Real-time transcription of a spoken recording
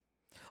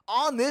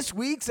On this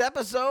week's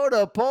episode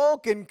of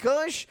Polk and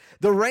Kush,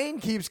 the rain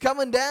keeps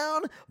coming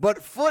down,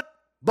 but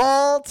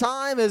football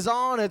time is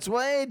on its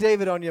way.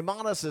 David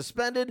Onyemata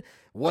suspended.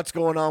 What's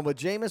going on with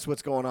Jameis?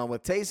 What's going on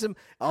with Taysom?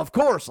 Of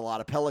course, a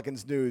lot of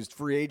Pelicans news.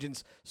 Free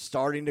agents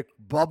starting to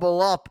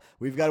bubble up.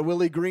 We've got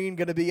Willie Green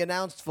going to be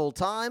announced full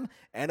time.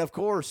 And of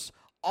course,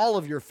 all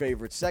of your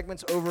favorite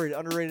segments, overrated,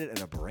 underrated,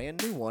 and a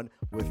brand new one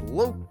with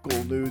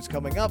local news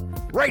coming up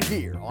right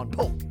here on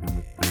Polk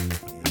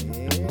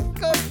and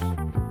Kush.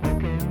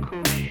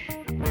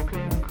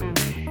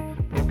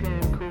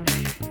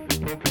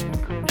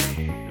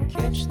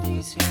 Catch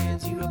these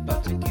hands, you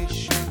about to get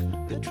shook.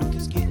 The truth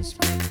is getting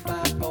split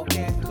by Polk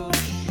and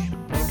Kush.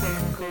 Polk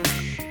and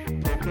Kush.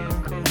 Polk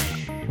and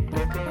Kush.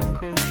 Polk and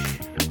Kush.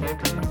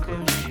 Polk and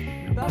Kush.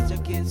 About to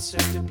get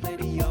served to play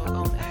to your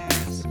own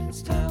ass.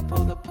 It's time for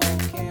the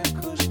Polk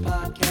and Kush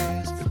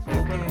podcast.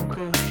 Polk and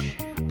Kush.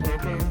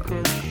 Polk and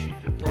Kush.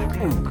 Polk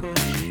and Kush.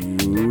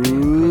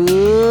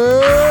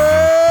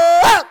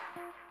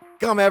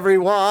 Welcome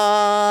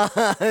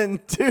everyone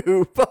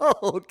to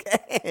Polk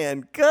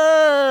and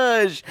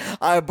Kush.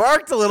 I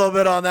barked a little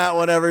bit on that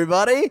one,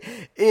 everybody.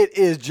 It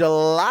is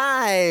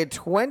July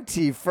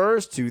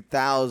 21st,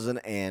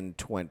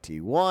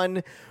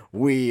 2021.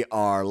 We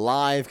are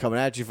live coming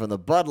at you from the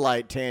Bud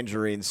Light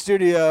Tangerine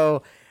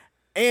Studio.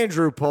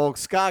 Andrew Polk,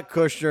 Scott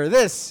Kushner.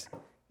 This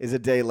is a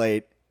day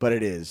late, but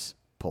it is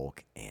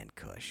Polk and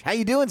Kush. How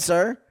you doing,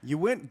 sir? You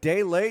went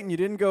day late and you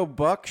didn't go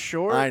buck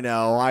short? I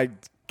know. I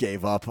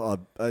gave up.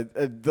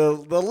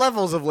 The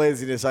levels of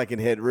laziness I can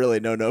hit really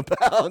know no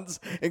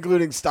bounds,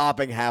 including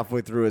stopping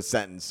halfway through a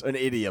sentence, an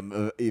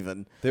idiom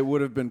even. That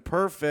would have been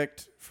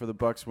perfect for the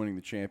Bucks winning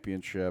the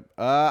championship.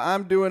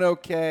 I'm doing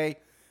okay.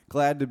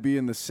 Glad to be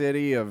in the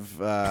city of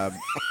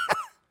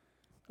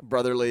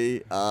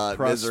Brotherly misery.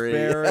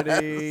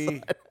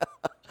 prosperity.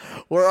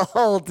 We're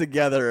all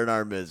together in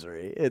our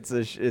misery.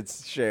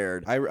 It's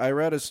shared. I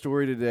read a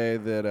story today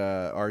that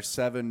our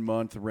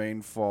 7-month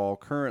rainfall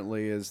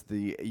currently is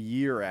the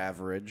year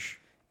average.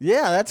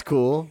 Yeah, that's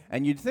cool.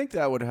 And you'd think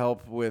that would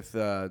help with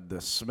the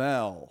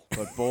smell.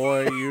 But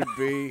boy, you'd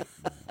be...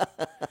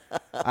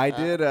 I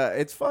did.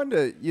 It's fun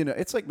to,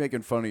 it's like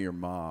making fun of your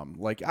mom.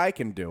 Like, I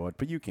can do it,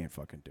 but you can't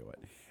fucking do it.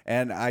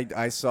 And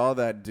I saw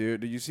that dude.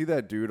 Did you see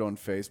that dude on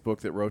Facebook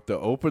that wrote the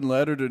open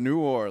letter to New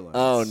Orleans?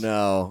 Oh,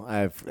 no.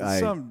 I'm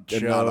Some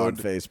not on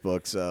chode.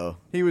 Facebook, so.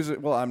 He was,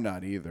 well, I'm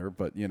not either,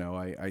 but,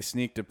 I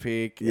sneaked a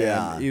peek.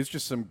 Yeah. And he was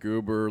just some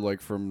goober, like,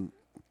 from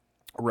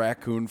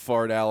Raccoon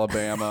Fart,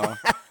 Alabama.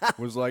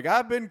 Was like,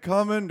 I've been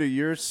coming to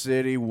your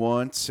city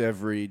once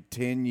every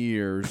 10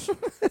 years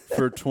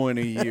for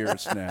 20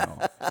 years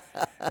now.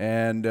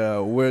 And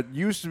what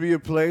used to be a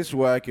place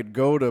where I could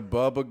go to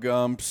Bubba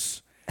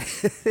Gump's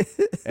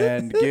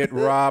and get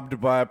robbed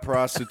by a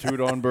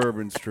prostitute on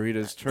Bourbon Street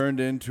has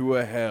turned into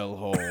a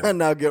hellhole. And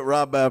now get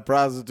robbed by a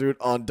prostitute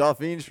on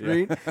Dauphine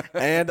Street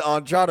and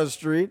on Charter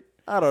Street.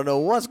 I don't know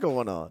what's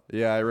going on.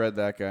 Yeah, I read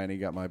that guy and he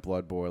got my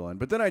blood boiling.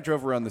 But then I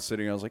drove around the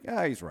city and I was like,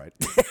 he's right.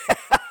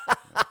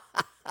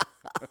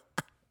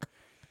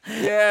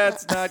 Yeah,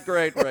 it's not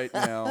great right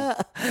now.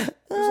 There's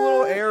a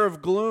little air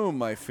of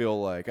gloom, I feel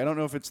like. I don't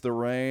know if it's the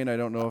rain. I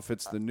don't know if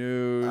it's the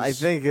news. I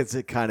think it's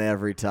kind of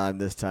every time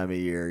this time of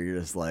year. You're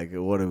just like,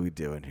 what are we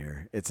doing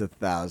here? It's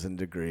 1,000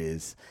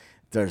 degrees.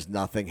 There's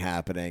nothing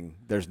happening.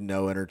 There's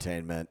no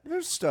entertainment.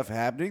 There's stuff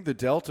happening. The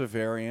Delta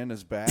variant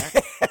is back.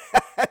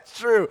 That's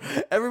true.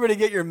 Everybody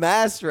get your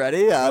masks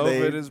ready.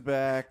 COVID is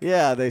back.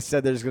 Yeah, they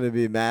said there's going to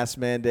be mask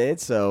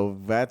mandates. So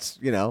that's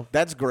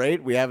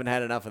great. We haven't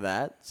had enough of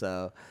that.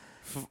 So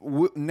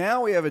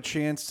Now we have a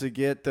chance to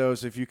get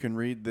those, if you can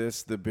read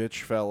this, the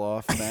bitch fell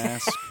off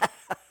mask.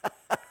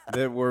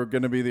 That were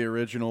going to be the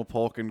original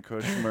Polk and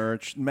Kush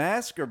merch.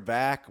 Masks are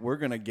back. We're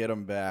going to get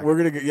them back. we're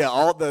going to get,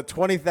 all the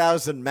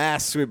 20,000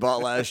 masks we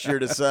bought last year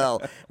to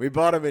sell. We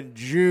bought them in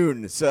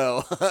June,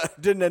 so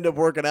didn't end up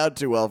working out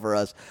too well for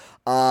us.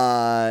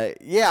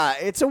 Yeah,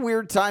 it's a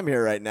weird time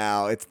here right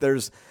now.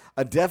 There's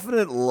a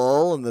definite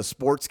lull in the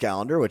sports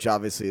calendar, which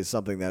obviously is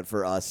something that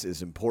for us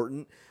is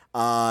important.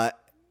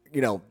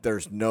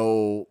 There's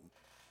no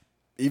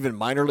even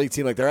minor league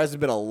team. Like, there hasn't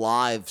been a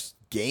live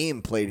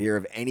game played here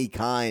of any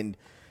kind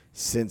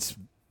since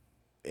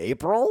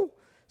April.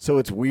 So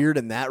it's weird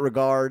in that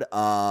regard.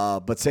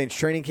 But Saints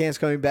training camp's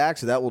coming back,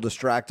 so that will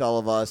distract all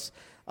of us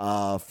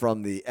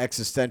from the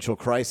existential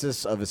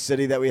crisis of a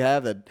city that we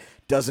have that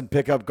doesn't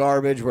pick up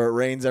garbage, where it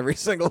rains every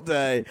single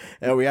day,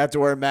 and we have to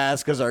wear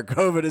masks because our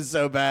COVID is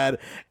so bad.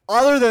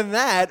 Other than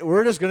that,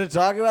 we're just going to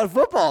talk about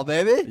football,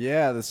 baby.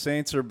 Yeah, the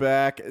Saints are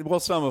back. Well,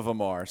 some of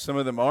them are. Some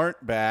of them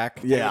aren't back.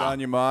 Yeah.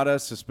 David Onyemata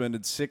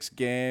suspended 6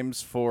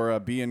 games for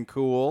being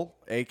cool,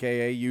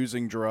 a.k.a.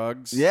 using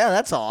drugs. Yeah,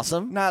 that's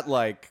awesome. Not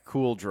like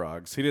cool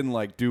drugs. He didn't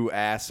like do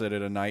acid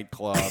at a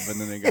nightclub and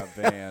then they got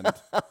banned.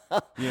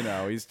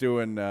 He's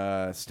doing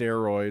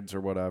steroids or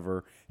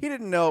whatever. He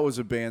didn't know it was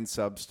a banned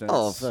substance.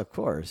 Oh, of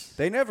course.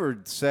 They never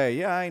say,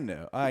 yeah, I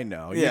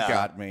know. You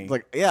got me.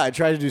 Like, yeah, I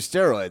tried to do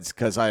steroids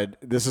because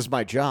this is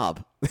my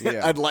job.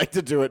 Yeah. I'd like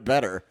to do it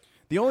better.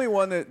 The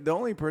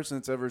only person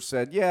that's ever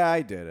said, yeah,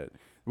 I did it.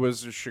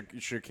 was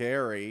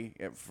Sha'Carri,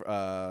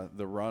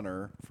 the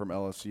runner from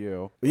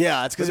LSU.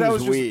 Yeah, it's because it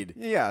was weed.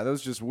 Yeah, that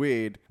was just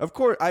weed. Of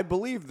course, I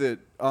believe that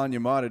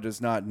Onyemata does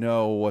not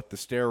know what the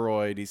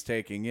steroid he's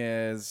taking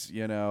is.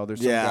 You know, there's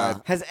some Yeah.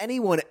 guy. Has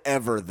anyone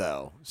ever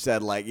though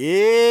said like,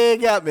 "Yeah, you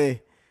got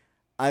me.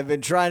 I've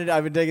been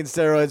taking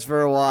steroids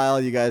for a while.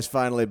 You guys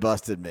finally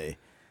busted me."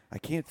 I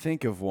can't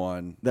think of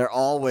one. They're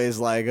always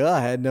like, "Oh,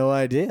 I had no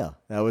idea.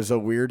 That was a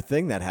weird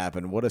thing that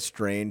happened. What a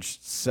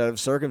strange set of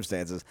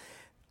circumstances."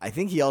 I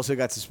think he also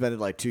got suspended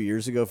like 2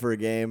 years ago for a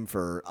game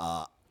for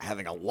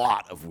having a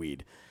lot of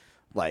weed.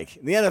 Like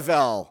in the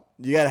NFL,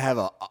 you got to have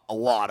a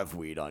lot of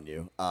weed on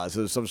you.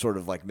 So some sort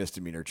of like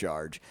misdemeanor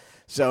charge.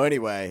 So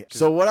anyway,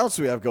 so what else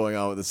do we have going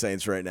on with the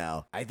Saints right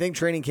now? I think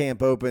training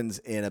camp opens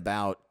in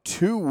about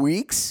 2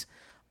 weeks.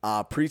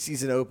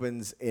 Preseason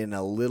opens in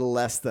a little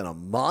less than a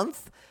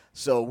month.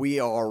 So we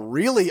are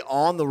really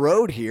on the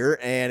road here,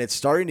 and it's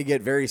starting to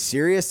get very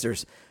serious.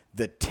 There's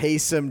the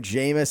Taysom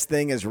Jameis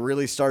thing has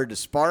really started to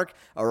spark.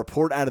 A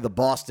report out of the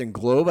Boston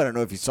Globe, I don't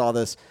know if you saw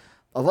this,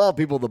 of all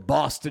people, the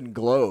Boston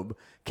Globe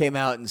came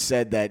out and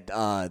said that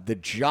the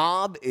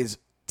job is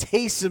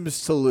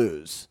Taysom's to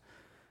lose.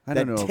 I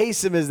don't know.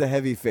 Taysom is the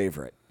heavy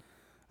favorite.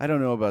 I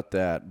don't know about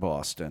that,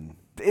 Boston.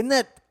 Isn't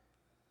that,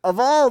 of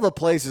all the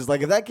places,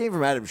 like if that came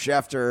from Adam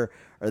Schefter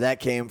or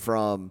that came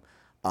from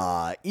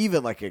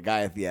even like a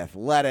guy at The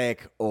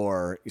Athletic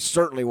or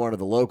certainly one of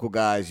the local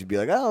guys, you'd be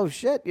like, oh,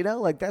 shit,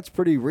 like that's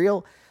pretty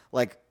real.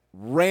 Like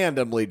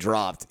randomly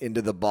dropped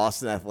into the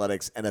Boston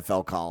Athletics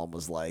NFL column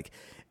was like,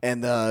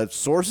 and the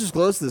sources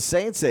close to the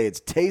Saints say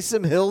it's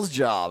Taysom Hill's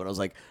job. And I was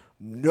like,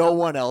 no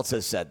one else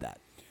has said that.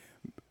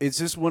 Is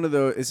this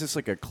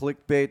like a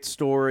clickbait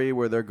story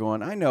where they're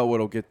going, I know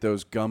what'll get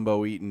those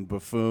gumbo-eating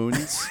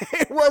buffoons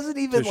It wasn't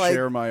even to like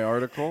share my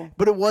article?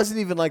 But it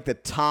wasn't even like the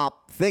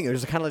top thing. It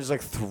was kind of just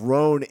like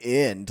thrown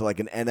into like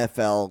an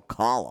NFL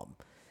column.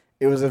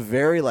 It was a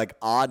very like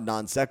odd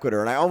non sequitur.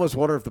 And I almost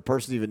wonder if the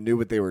person even knew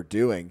what they were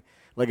doing.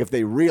 Like if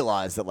they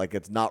realized that like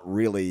it's not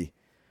really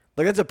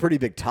like it's a pretty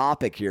big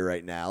topic here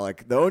right now.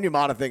 Like the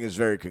Onyemata thing is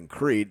very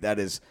concrete. That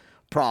is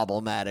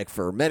problematic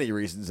for many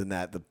reasons in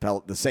that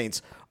the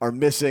Saints are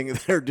missing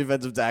their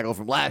defensive tackle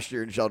from last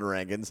year in Sheldon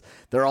Rankins.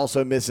 They're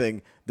also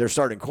missing their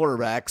starting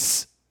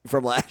quarterbacks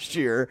from last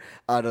year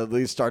to at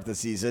least start the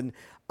season.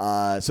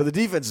 So the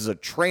defense is a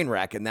train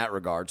wreck in that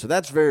regard. So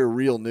that's very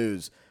real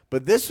news.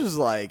 But this was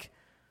like,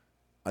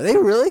 are they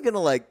really going to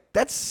like,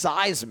 that's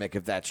seismic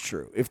if that's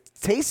true. If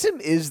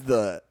Taysom is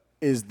the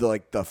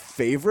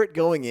favorite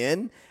going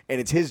in and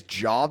it's his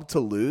job to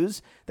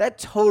lose, that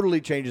totally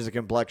changes the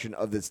complexion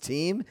of this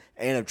team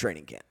and of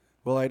training camp.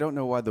 Well, I don't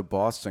know why the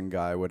Boston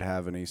guy would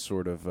have any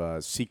sort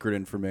of secret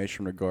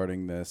information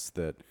regarding this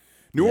that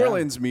New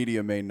Orleans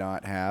media may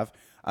not have.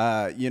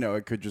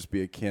 It could just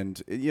be akin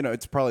to,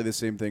 it's probably the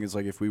same thing as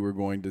like if we were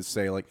going to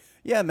say like,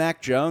 yeah,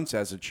 Mac Jones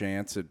has a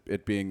chance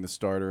at being the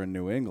starter in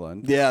New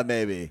England. Yeah,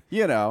 maybe.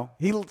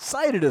 He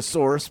cited a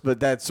source,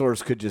 but that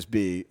source could just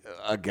be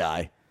a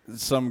guy.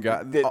 Some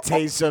guy.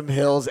 Taysom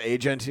Hill's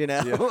agent, Yeah.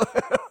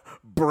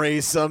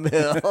 Braysom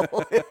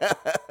Hill.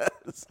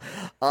 Yes.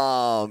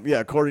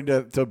 According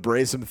to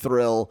Braysom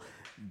Thrill,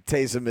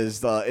 Taysom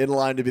is in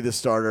line to be the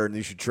starter, and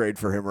you should trade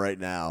for him right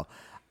now.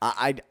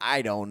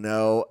 I don't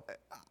know.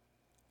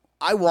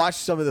 I watched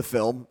some of the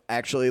film,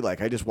 actually.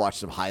 Like, I just watched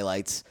some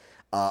highlights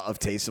of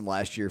Taysom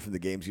last year from the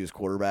games he was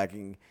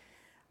quarterbacking.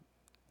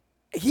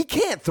 He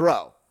can't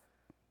throw.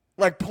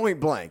 Like, point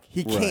blank.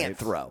 He can't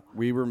throw.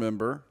 We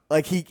remember.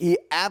 Like, he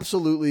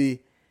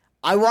absolutely...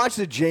 I watch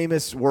the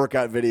Jameis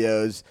workout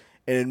videos,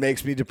 and it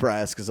makes me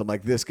depressed because I'm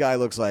like, this guy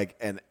looks like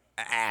an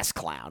ass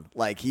clown.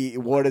 Like,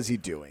 what is he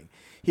doing?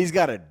 He's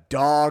got a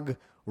dog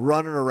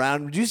running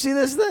around. Did you see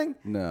this thing?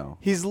 No.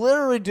 He's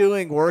literally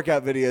doing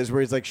workout videos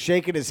where he's, like,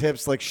 shaking his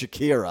hips like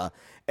Shakira,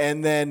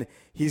 and then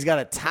he's got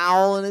a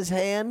towel in his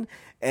hand,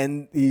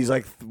 and he's,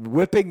 like,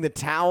 whipping the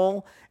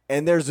towel,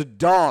 and there's a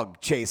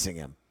dog chasing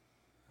him.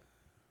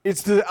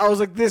 I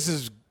was like, this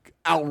is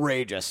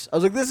outrageous. I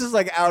was like, this is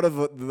like out of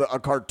a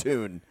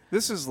cartoon.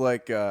 This is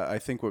like, I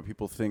think what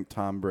people think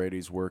Tom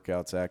Brady's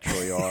workouts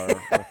actually are.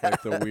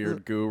 Like the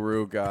weird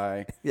guru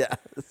guy. Yeah.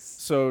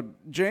 So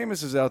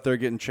Jameis is out there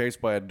getting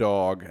chased by a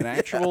dog. An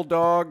actual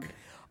dog?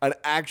 An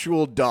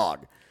actual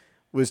dog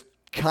was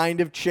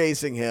kind of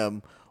chasing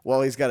him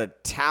while he's got a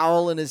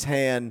towel in his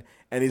hand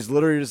and he's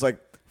literally just like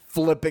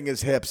flipping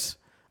his hips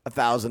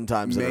 1,000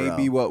 times in a row.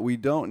 Maybe what we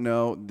don't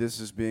know,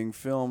 this is being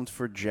filmed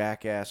for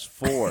Jackass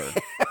 4.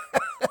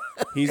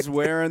 He's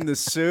wearing the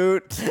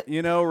suit,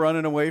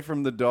 running away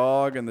from the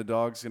dog, and the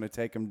dog's going to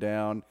take him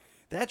down.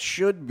 That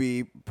should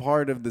be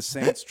part of the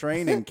Saints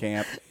training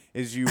camp,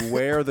 is you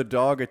wear the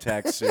dog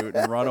attack suit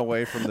and run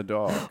away from the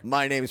dog.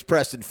 My name's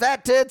Preston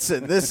Fat Tits,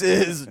 and this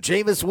is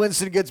Jameis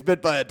Winston gets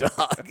bit by a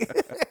dog.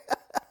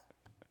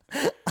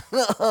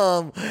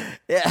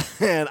 Yeah,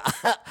 man,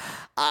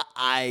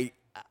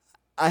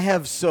 I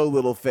have so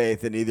little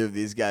faith in either of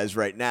these guys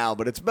right now,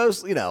 but it's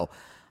mostly,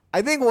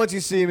 I think once you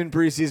see him in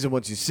preseason,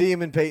 once you see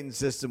him in Peyton's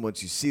system,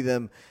 once you see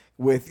them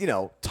with,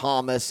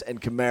 Thomas and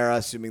Kamara,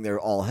 assuming they're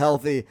all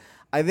healthy,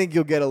 I think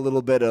you'll get a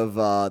little bit of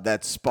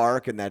that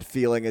spark and that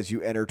feeling as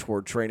you enter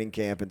toward training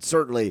camp, and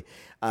certainly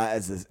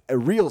as a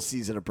real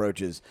season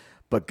approaches.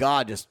 But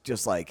God,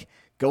 just like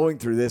going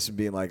through this and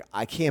being like,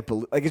 I can't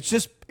believe, like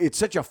it's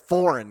such a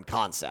foreign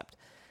concept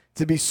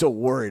to be so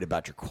worried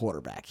about your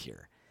quarterback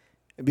here.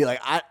 And be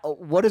like,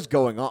 what is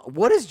going on?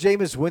 What is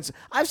Jameis Winston?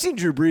 I've seen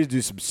Drew Brees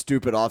do some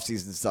stupid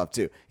offseason stuff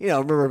too. You know, I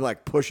remember him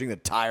like pushing the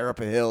tire up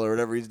a hill or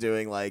whatever he's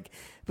doing. Like,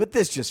 but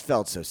this just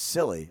felt so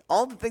silly.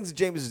 All the things that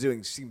Jameis is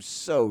doing seem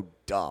so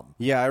dumb.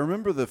 Yeah, I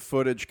remember the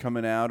footage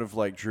coming out of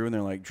like Drew, and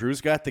they're like,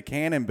 Drew's got the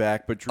cannon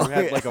back, but Drew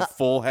had like a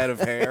full head of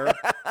hair.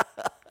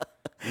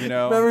 You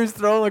know, remember he's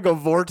throwing like a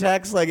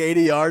vortex like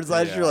 80 yards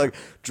last year. Like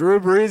Drew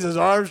Brees'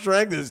 arm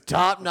strength is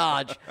top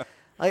notch.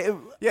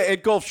 Yeah,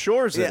 at Gulf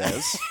Shores it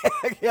is.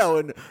 Yeah,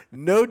 and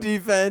no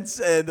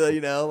defense and,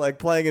 like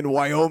playing in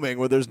Wyoming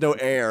where there's no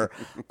air.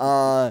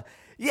 All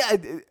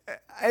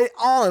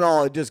in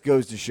all, it just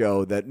goes to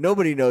show that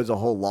nobody knows a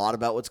whole lot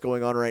about what's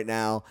going on right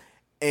now.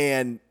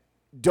 And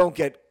don't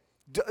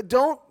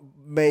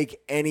make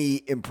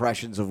any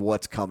impressions of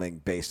what's coming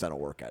based on a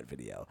workout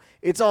video.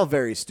 It's all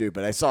very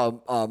stupid. I saw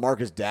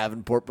Marcus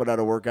Davenport put out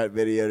a workout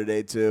video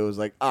today, too. It was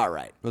like, all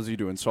right. What was he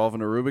doing,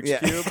 solving a Rubik's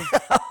Cube?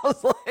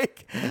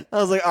 I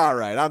was like, all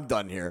right, I'm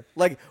done here.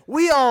 Like,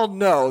 we all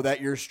know that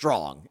you're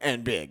strong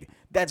and big.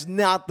 That's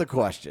not the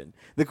question.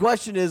 The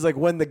question is, like,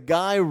 when the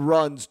guy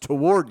runs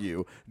toward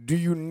you, do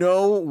you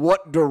know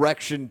what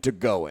direction to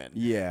go in?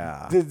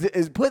 Yeah.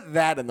 Put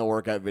that in the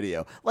workout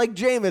video. Like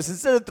Jameis,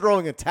 instead of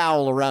throwing a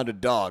towel around a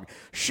dog,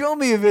 show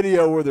me a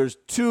video where there's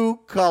two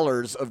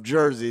colors of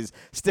jerseys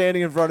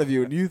standing in front of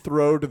you and you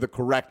throw to the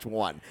correct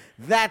one.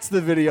 That's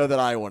the video that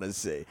I want to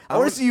see. I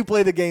want to see you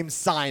play the game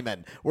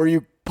Simon, where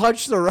you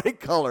punch the right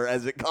color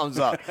as it comes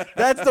up.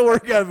 That's the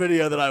workout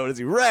video that I want to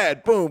see.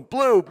 Red, boom,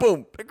 blue,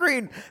 boom,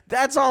 green.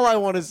 That's all I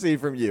want to see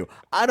from you.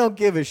 I don't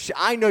give a shit.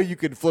 I know you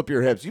can flip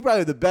your hips. You probably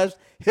have the best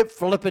hip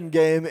flipping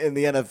game in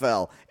the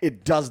NFL.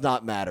 It does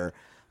not matter.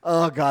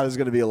 Oh, God, it's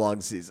going to be a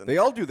long season. They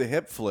all do the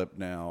hip flip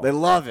now. They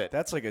love it.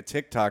 That's like a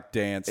TikTok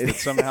dance that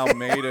somehow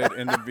made it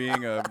into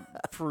being a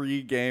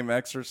pre-game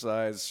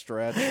exercise,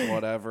 stretch,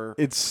 whatever.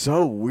 It's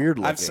so weird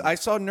looking. I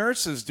saw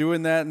nurses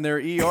doing that in their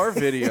ER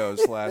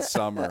videos last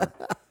summer.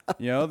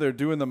 You know, they're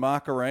doing the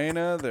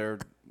Macarena.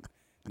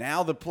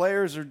 Now the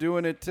players are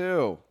doing it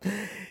too.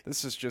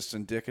 This is just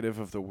indicative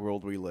of the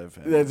world we live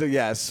in.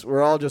 Yes,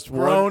 we're all just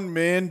grown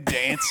men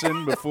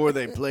dancing before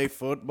they play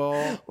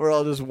football. We're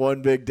all just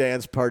one big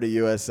dance party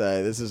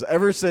USA. This is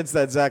ever since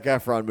that Zac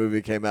Efron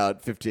movie came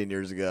out 15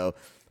 years ago, it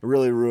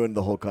really ruined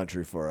the whole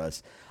country for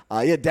us.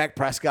 Dak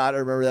Prescott, I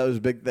remember that was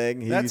a big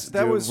thing. He used to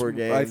do it before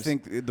games. I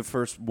think, the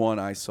first one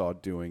I saw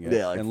doing it.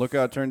 Yeah, and look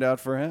how it turned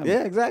out for him.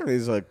 Yeah, exactly.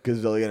 He's a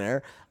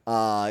gazillionaire.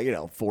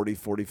 40,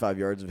 45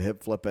 yards of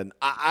hip flipping.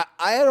 I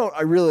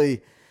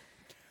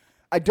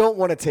don't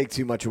want to take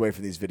too much away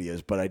from these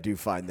videos, but I do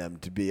find them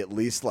to be at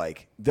least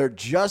like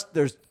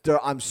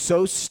I'm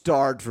so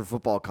starved for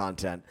football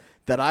content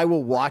that I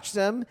will watch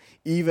them,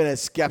 even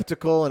as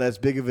skeptical and as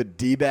big of a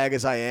D-bag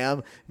as I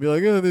am, be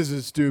like, oh, this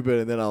is stupid,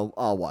 and then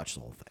I'll watch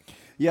the whole thing.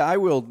 Yeah, I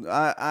will.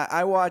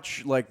 I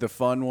watch like the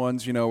fun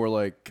ones, where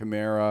like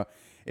Kamara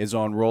is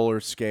on roller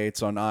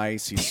skates on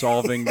ice. He's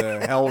solving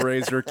the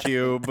Hellraiser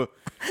cube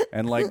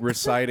and like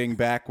reciting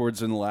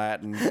backwards in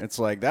Latin. It's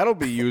like, that'll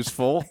be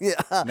useful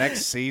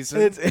next season.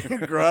 It's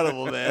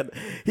incredible, man.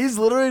 He's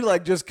literally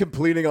like just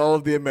completing all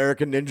of the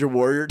American Ninja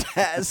Warrior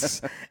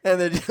tasks. And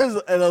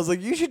I was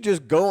like, you should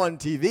just go on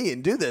TV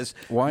and do this.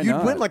 Why You'd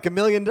not? win like $1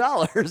 million.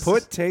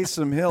 Put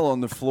Taysom Hill on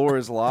the floor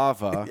is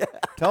lava. Yeah.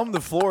 Tell him the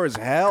floor is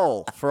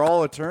hell for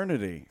all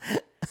eternity.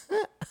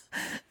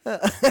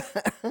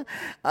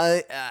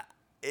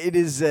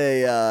 It's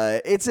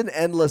an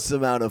endless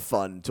amount of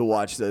fun to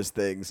watch those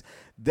things.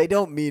 They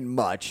don't mean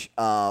much,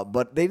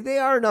 but they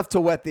are enough to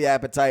whet the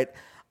appetite.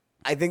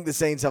 I think the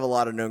Saints have a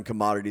lot of known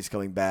commodities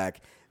coming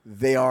back.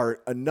 They are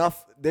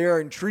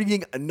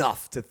intriguing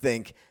enough to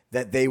think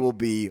that they will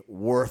be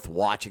worth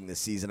watching this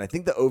season. I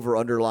think the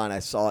over-under line I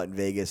saw in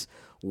Vegas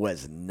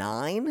was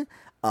 9.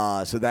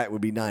 So that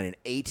would be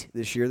 9-8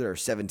 this year. There are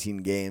 17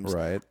 games.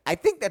 Right. I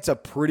think that's a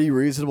pretty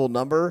reasonable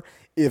number.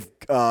 If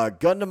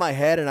gun to my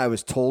head and I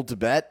was told to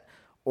bet,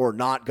 or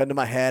not gun to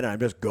my head and I'm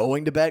just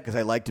going to bet because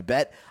I like to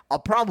bet, I'll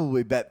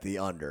probably bet the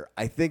under.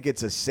 I think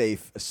it's a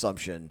safe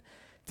assumption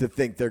to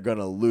think they're going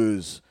to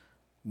lose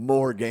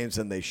more games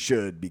than they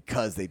should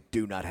because they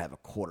do not have a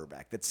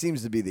quarterback. That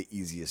seems to be the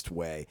easiest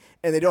way.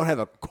 And they don't have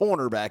a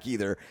cornerback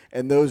either,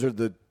 and those are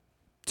the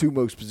two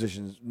most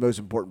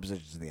important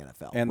positions in the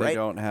NFL. And right? they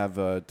don't have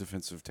a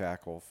defensive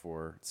tackle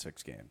for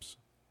 6 games.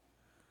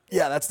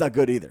 Yeah, that's not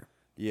good either.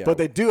 Yeah. But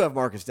they do have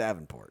Marcus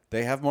Davenport.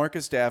 They have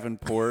Marcus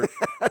Davenport.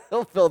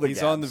 He'll fill the He's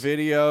gaps. on the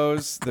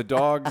videos. The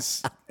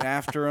dog's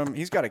after him.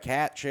 He's got a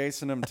cat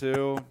chasing him,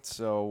 too.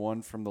 So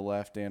one from the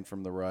left and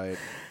from the right.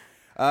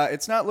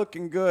 It's not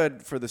looking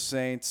good for the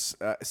Saints.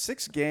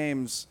 6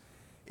 games.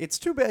 It's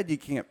too bad you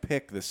can't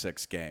pick the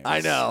 6 games.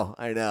 I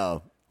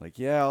know. Like,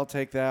 yeah, I'll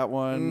take that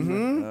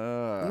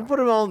one. You put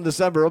him all in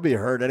December, he'll be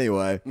hurt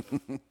anyway.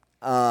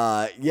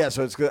 Yeah,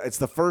 so it's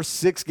the first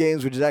 6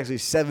 games, which is actually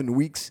 7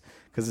 weeks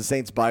because the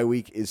Saints bye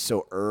week is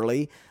so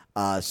early.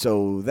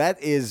 So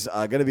that is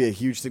going to be a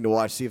huge thing to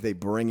watch. See if they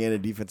bring in a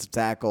defensive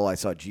tackle. I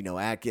saw Geno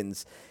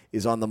Atkins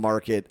is on the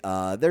market.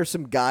 There's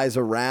some guys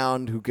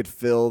around who could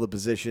fill the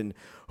position.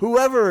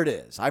 Whoever it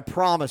is, I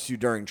promise you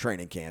during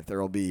training camp,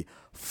 there will be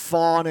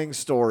fawning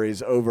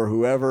stories over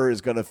whoever is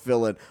going to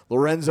fill it.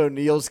 Lorenzo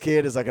Neal's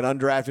kid is like an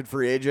undrafted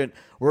free agent.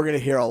 We're going to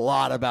hear a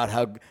lot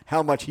about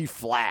how much he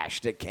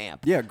flashed at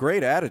camp. Yeah,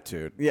 great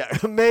attitude. Yeah,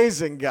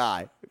 amazing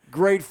guy.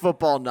 Great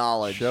football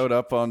knowledge. Showed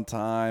up on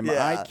time.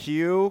 Yeah.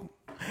 IQ,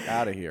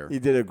 out of here. He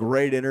did a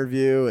great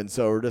interview, and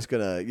so we're just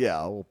going to,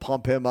 we'll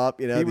pump him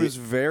up. You know, He was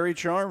very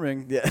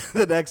charming. Yeah,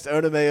 the next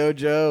Onome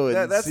Ojo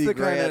and That's C. the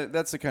Grant.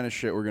 that's the kind of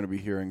shit we're going to be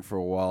hearing for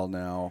a while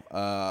now.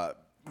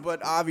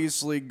 But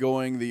obviously,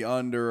 going the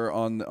under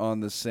on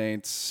the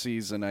Saints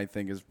season, I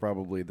think, is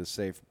probably the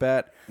safe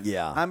bet.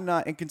 Yeah. I'm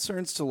not in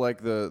concerns to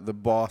like the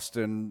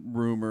Boston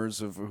rumors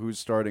of who's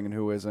starting and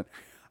who isn't.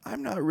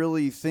 I'm not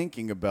really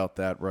thinking about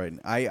that right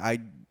now.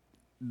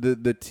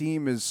 The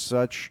team is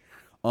such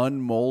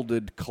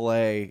unmolded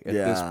clay at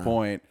this Yeah.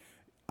 point.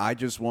 I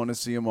just want to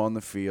see him on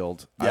the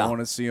field. Yeah. I want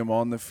to see him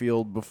on the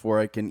field before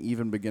I can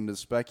even begin to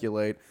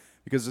speculate,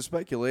 because the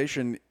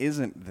speculation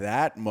isn't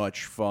that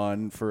much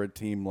fun for a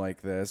team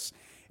like this.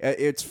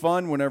 It's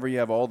fun whenever you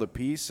have all the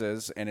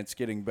pieces and it's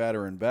getting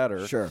better and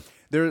better. Sure.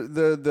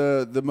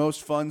 The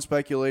most fun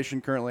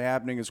speculation currently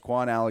happening is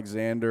Quan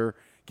Alexander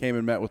came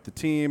and met with the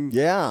team.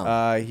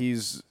 Yeah.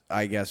 He's,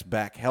 I guess,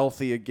 back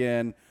healthy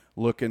again,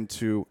 looking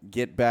to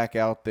get back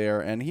out there.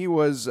 And he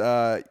was,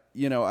 I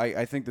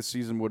think the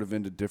season would have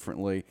ended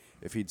differently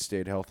if he'd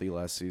stayed healthy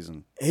last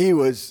season. He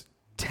was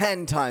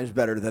 10 times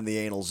better than the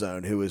Anal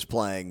Zone who was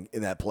playing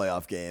in that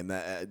playoff game.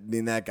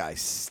 That guy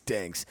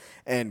stinks.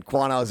 And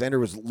Quan Alexander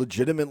was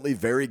legitimately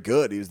very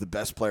good. He was the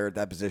best player at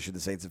that position the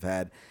Saints have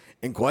had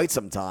in quite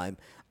some time.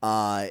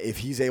 If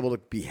he's able to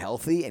be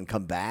healthy and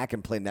come back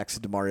and play next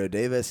to DeMario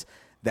Davis,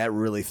 that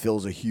really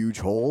fills a huge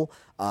hole.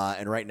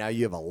 And right now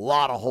you have a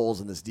lot of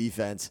holes in this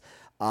defense.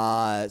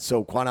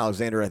 So Quan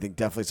Alexander, I think,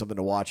 definitely something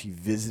to watch. He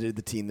visited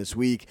the team this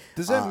week.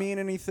 Does that mean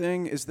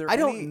anything? Is there? I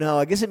don't know.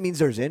 I guess it means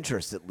there's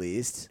interest at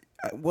least.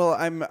 Well,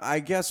 I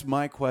guess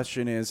my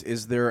question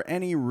is there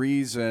any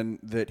reason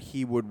that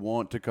he would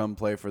want to come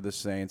play for the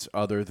Saints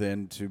other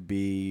than to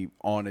be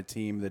on a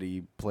team that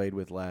he played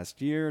with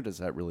last year? Does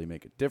that really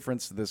make a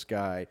difference to this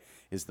guy?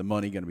 Is the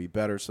money going to be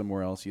better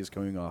somewhere else? He is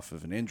coming off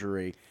of an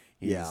injury.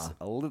 He's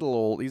a little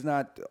old. He's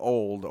not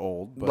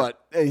old, But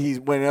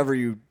he's whenever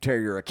you tear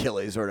your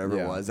Achilles or whatever it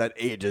Yeah. was, that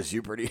ages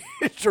you pretty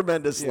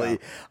tremendously.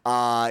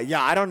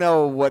 I don't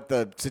know what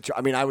the situation.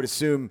 I mean, I would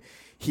assume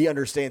he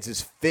understands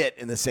his fit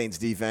in the Saints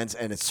defense,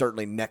 and it's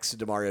certainly next to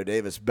DeMario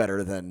Davis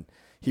better than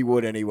he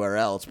would anywhere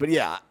else. But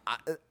yeah,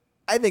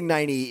 I think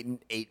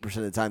 98%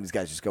 of the time these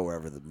guys just go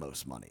wherever the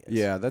most money is.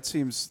 Yeah, that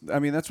seems. I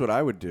mean, that's what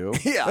I would do.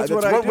 Yeah, that's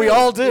what, I we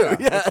all do. Yeah,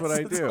 Yes, that's what I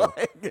it's do.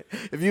 like,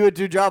 if you had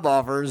 2 job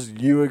offers,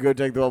 you would go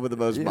take the one with the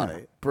most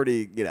money.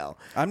 Pretty,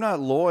 I'm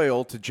not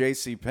loyal to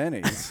J.C.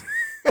 Penney's.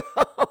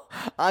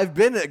 I've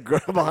been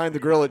behind the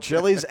grill at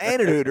Chili's and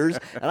at Hooters,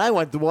 and I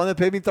went the one that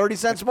paid me 30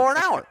 cents more an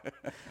hour.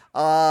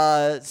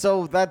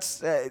 So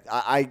that's,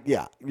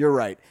 you're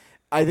right.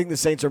 I think the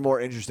Saints are more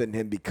interested in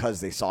him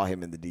because they saw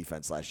him in the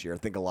defense last year. I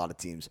think a lot of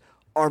teams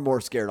are more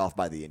scared off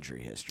by the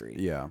injury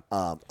history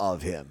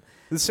of him.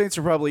 The Saints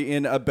are probably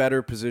in a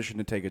better position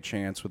to take a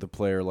chance with a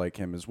player like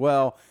him as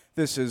well.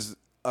 This is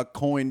a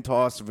coin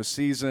toss of a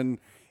season.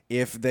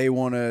 If they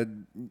want to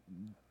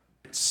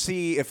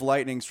see if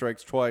lightning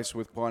strikes twice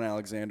with Quan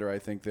Alexander, I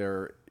think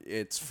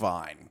it's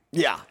fine.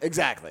 Yeah,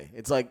 exactly.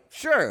 It's like,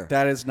 sure.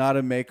 That is not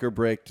a make or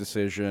break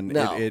decision.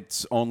 No.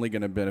 It's only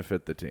going to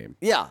benefit the team.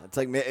 Yeah, it's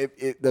like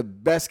the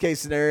best case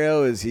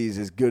scenario is he's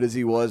as good as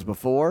he was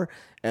before,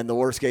 and the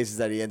worst case is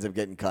that he ends up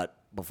getting cut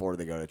before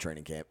they go to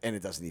training camp, and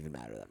it doesn't even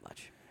matter that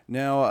much.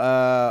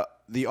 Now,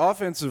 the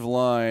offensive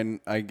line,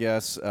 I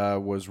guess,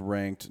 was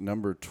ranked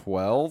number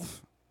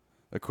 12,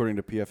 according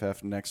to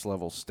PFF Next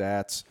Level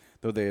Stats,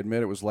 though they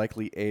admit it was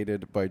likely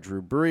aided by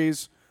Drew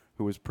Brees,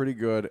 who was pretty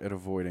good at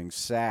avoiding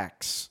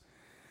sacks.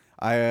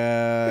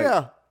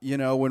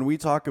 When we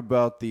talk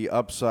about the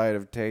upside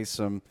of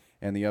Taysom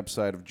and the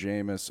upside of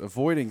Jameis,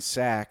 avoiding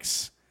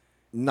sacks,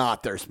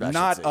 Not their specialty.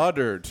 not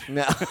uttered.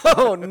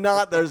 No,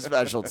 not their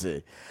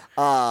specialty.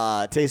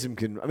 Taysom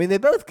can. I mean, they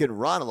both can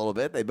run a little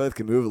bit. They both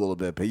can move a little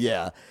bit. But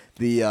yeah,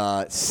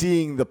 the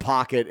seeing the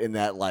pocket in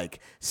that like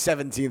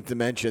 17th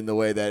dimension, the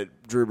way that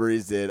Drew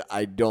Brees did,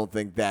 I don't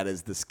think that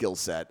is the skill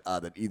set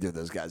that either of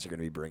those guys are going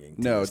to be bringing.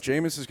 to No, this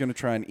team. Jameis is going to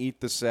try and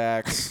eat the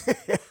sacks.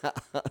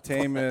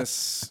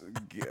 Tamus,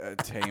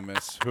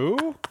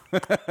 who?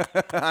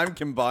 I'm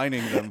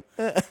combining them.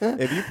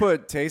 If you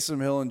put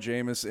Taysom Hill and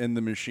Jameis in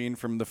the machine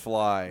from The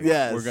Fly,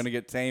 Yes. we're going to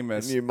get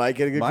Tamus. You might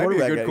get a good Might be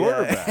quarterback. a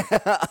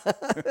good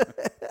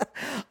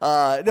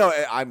quarterback. No,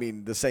 I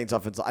mean the Saints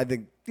offense. I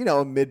think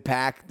a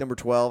mid-pack number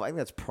 12. I think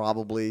that's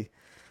probably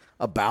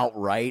about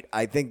right.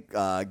 I think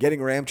getting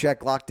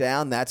Ramczyk locked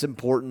down, that's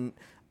important.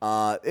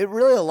 It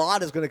really a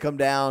lot is going to come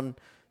down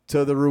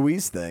to the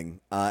Ruiz thing,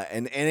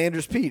 and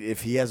Andrews Pete,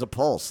 if he has a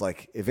pulse,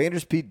 like if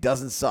Andrews Pete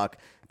doesn't suck,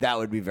 that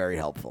would be very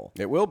helpful.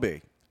 It will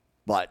be.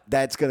 But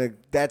that's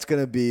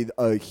gonna be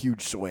a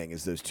huge swing,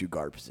 is those two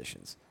guard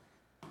positions.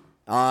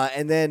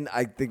 And then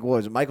I think what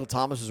was it, Michael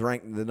Thomas was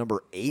ranked the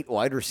number 8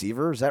 wide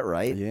receiver. Is that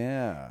right?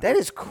 Yeah. That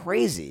is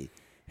crazy.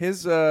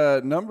 His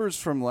numbers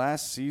from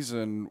last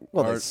season.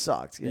 Well, are, they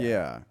sucked.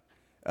 Yeah.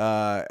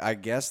 I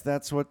guess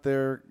that's what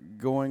they're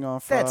going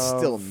off That's of.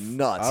 still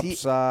nuts.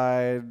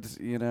 Upside,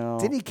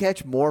 Didn't he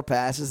catch more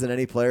passes than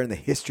any player in the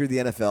history of the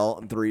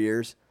NFL in 3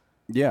 years?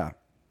 Yeah.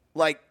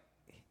 Like,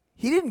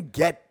 he didn't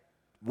get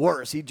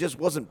worse. He just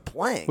wasn't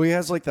playing. Well, he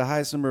has like the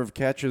highest number of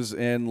catches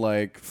in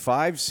like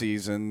 5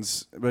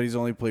 seasons, but he's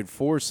only played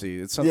 4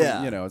 seasons. It's something,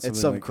 it's something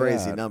some like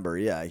crazy that. number.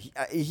 Yeah,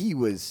 he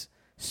was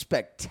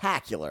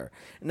spectacular.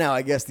 Now,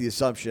 I guess the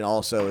assumption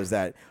also is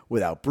that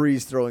without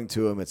Breeze throwing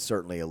to him, it's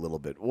certainly a little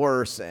bit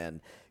worse, and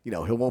he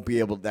won't be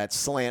able that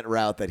slant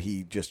route that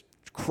he just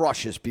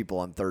crushes people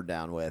on third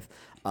down with.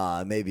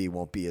 Maybe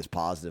won't be as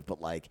positive,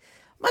 but like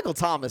Michael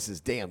Thomas is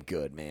damn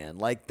good, man.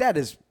 Like that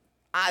is.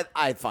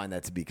 I find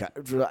that to be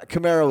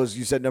Kamara was,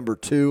 you said, number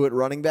 2 at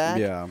running back.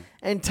 Yeah.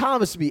 And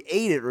Thomas to be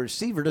 8 at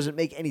receiver doesn't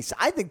make any sense.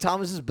 I think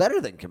Thomas is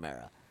better than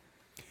Kamara.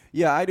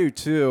 Yeah, I do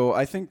too.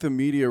 I think the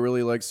media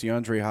really likes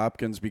DeAndre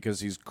Hopkins because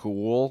he's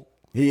cool.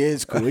 He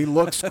is cool. He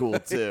looks cool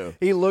too.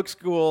 He looks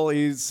cool.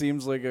 He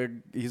seems like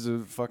he's a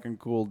fucking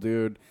cool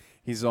dude.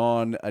 He's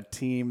on a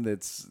team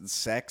that's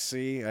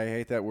sexy. I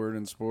hate that word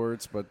in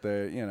sports, but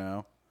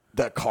The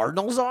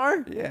Cardinals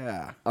are?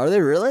 yeah. Are they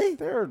really?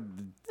 They're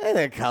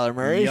They're Kyler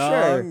Murray,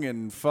 young sure.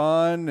 and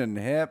fun and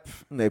hip.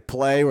 And they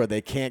play where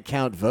they can't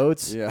count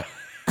votes. Yeah.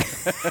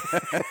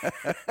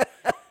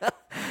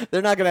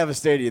 They're not going to have a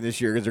stadium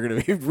this year because they're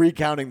going to be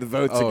recounting the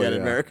votes again in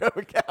yeah.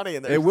 Maricopa County.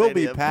 In their It will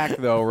be stadium.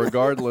 packed, though,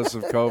 regardless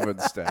of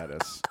COVID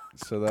status.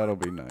 So that'll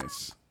be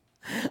nice.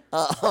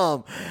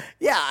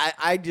 Yeah,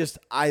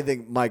 I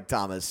think Mike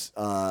Thomas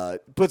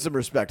put some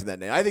respect in that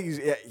name. I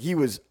think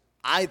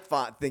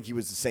think he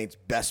was the Saints'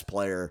 best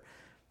player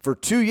for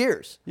 2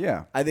 years.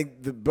 Yeah. I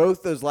think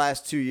both those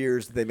last 2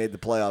 years that they made the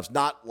playoffs,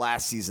 not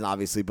last season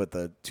obviously, but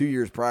the 2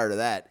 years prior to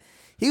that,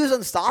 he was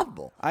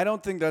unstoppable. I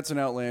don't think that's an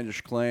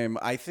outlandish claim.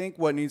 I think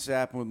what needs to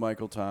happen with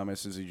Michael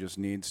Thomas is he just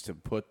needs to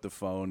put the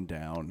phone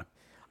down.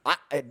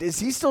 Is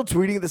he still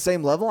tweeting at the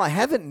same level? I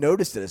haven't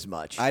noticed it as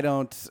much. I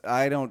don't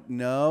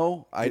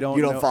know. I don't.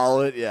 You don't know.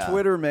 follow it? Yeah.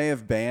 Twitter may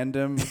have banned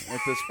him at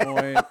this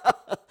point.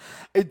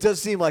 It does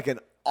seem like an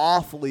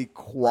awfully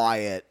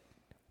quiet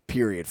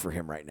period for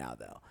him right now,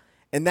 though.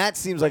 And that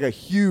seems like a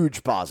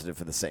huge positive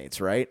for the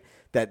Saints, right?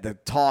 That the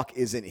talk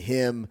isn't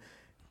him,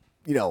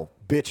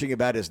 bitching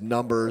about his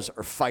numbers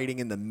or fighting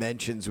in the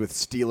mentions with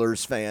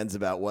Steelers fans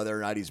about whether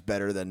or not he's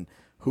better than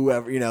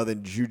whoever,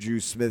 than Juju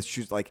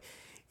Smith. Like,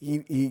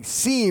 he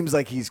seems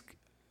like he's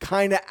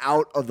kind of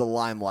out of the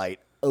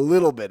limelight a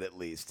little bit at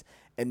least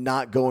and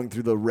not going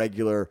through the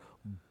regular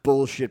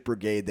bullshit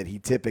brigade that he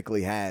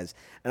typically has.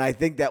 And I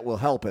think that will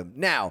help him.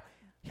 Now,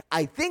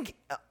 I think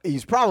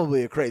he's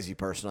probably a crazy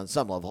person on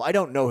some level. I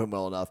don't know him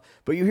well enough,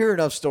 but you hear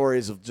enough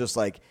stories of just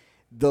like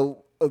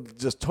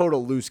just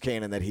total loose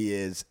cannon that he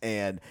is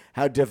and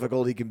how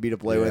difficult he can be to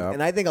play with.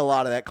 And I think a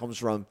lot of that comes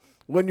from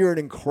when you're an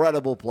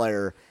incredible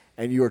player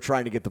and you are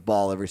trying to get the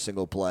ball every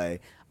single play.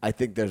 I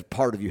think there's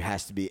part of you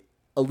has to be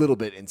a little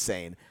bit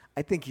insane.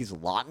 I think he's a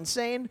lot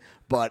insane,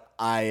 but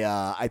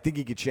I think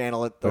he could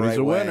channel it the But right he's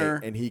a way, winner.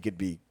 and he could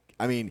be.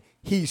 I mean,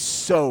 he's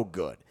so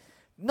good.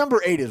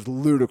 Number 8 is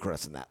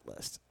ludicrous in that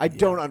list. I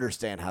don't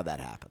understand how that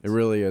happens. It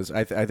really is.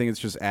 I think it's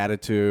just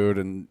attitude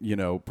and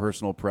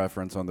personal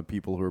preference on the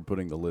people who are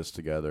putting the list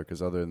together.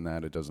 Because other than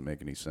that, it doesn't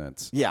make any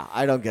sense. Yeah,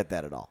 I don't get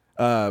that at all.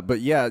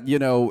 But yeah,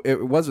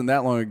 it wasn't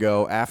that long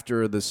ago.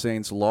 After the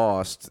Saints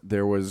lost,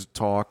 there was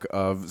talk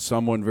of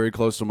someone very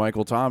close to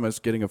Michael Thomas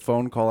getting a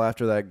phone call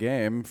after that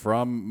game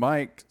from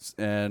Mike,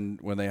 and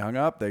when they hung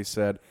up, they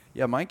said,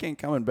 "Yeah, Mike ain't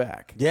coming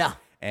back." Yeah.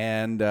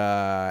 And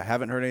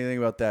haven't heard anything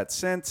about that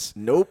since.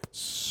 Nope.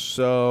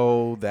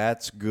 So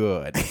that's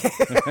good.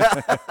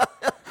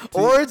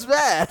 Or it's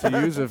bad.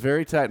 To use a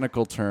very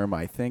technical term,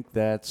 I think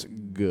that's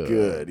good.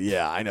 Good.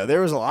 Yeah, I know.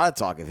 There was a lot of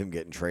talk of him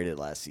getting traded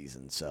last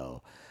season,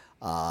 so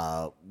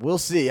we'll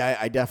see.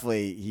 I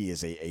definitely, he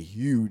is a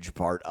huge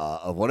part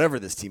of whatever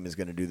this team is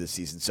going to do this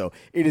season. So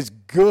it is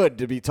good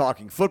to be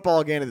talking football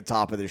again at the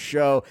top of the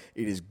show.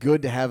 It is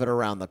good to have it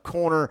around the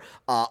corner.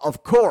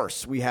 Of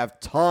course, we have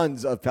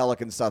tons of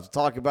Pelican stuff to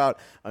talk about.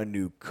 A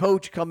new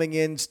coach coming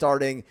in,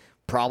 starting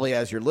probably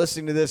as you're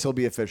listening to this, he'll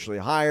be officially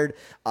hired.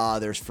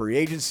 There's free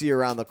agency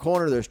around the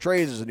corner. There's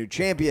trades. There's a new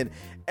champion.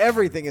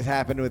 Everything has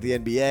happened with the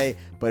NBA,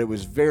 but it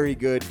was very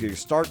good to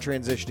start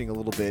transitioning a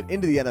little bit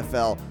into the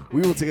NFL.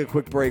 We will take a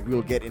quick break. We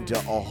will get into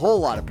a whole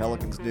lot of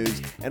Pelicans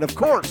news. And, of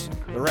course,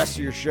 the rest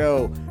of your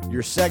show,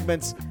 your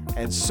segments,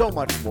 and so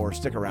much more.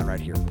 Stick around right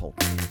here. Polk.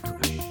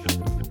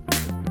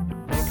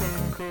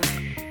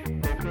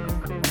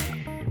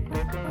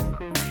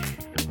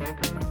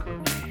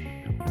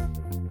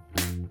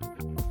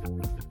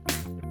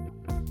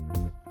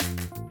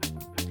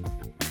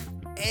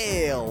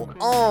 Ale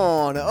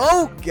on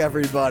Oak. Oak,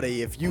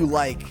 everybody. If you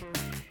like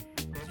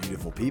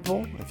beautiful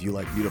people, if you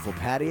like beautiful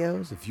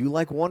patios, if you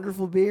like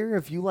wonderful beer,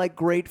 if you like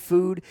great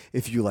food,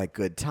 if you like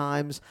good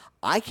times,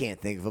 I can't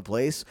think of a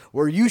place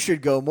where you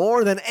should go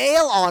more than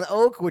Ale on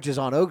Oak, which is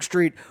on Oak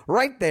Street,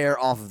 right there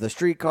off of the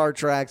streetcar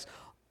tracks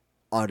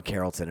on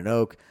Carrollton and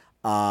Oak.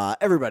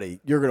 Everybody,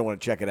 you're going to want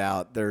to check it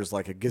out. There's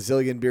like a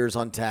gazillion beers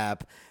on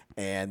tap,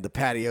 and the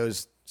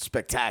patio's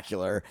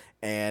spectacular,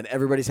 and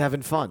everybody's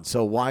having fun.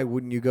 So why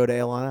wouldn't you go to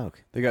Ale on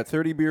Oak? They got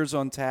 30 beers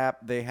on tap.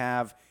 They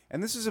have,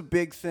 and this is a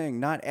big thing,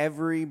 not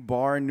every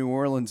bar in New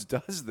Orleans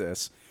does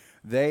this.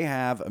 They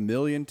have 1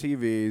 million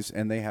TVs,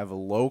 and they have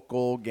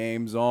local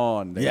games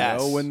on. They Yes.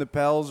 know when the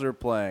Pels are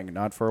playing.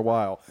 Not for a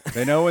while.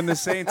 They know when the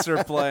Saints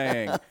are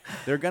playing.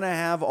 They're going to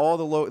have all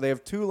the they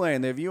have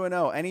Tulane. They have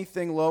UNO.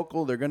 Anything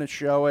local, they're going to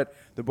show it.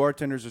 The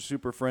bartenders are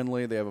super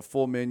friendly. They have a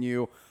full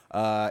menu.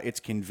 It's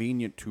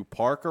convenient to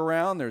park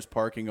around. There's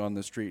parking on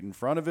the street in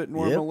front of it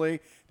normally.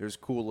 There's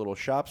cool little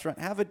shops around.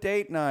 Have a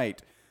date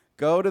night.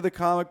 Go to the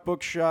comic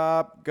book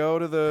shop. Go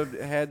to the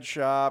head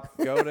shop.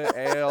 Go to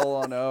Ale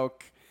on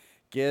Oak.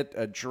 Get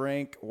a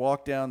drink.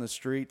 Walk down the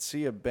street.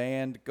 See a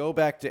band. Go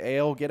back to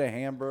Ale. Get a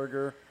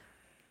hamburger.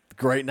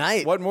 Great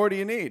night. What more do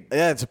you need?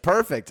 Yeah, it's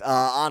perfect.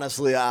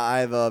 Honestly,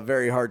 I have a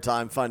very hard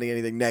time finding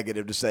anything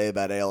negative to say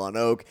about Ale on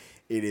Oak.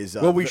 It is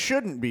Well, we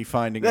shouldn't be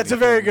finding. That's a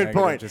anything very good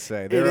negative point. to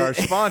say. It They're our is-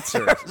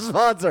 sponsor.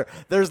 sponsor.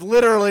 There's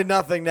literally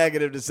nothing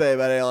negative to say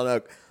about Ale on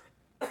Oak.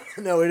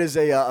 No, it is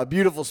a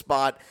beautiful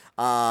spot.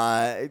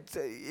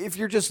 If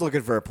you're just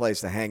looking for a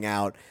place to hang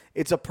out,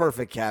 it's a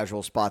perfect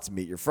casual spot to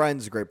meet your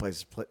friends. A great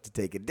place to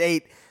take a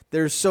date.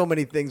 There's so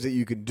many things that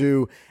you can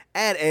do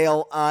at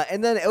Ale.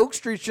 And then Oak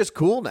Street's just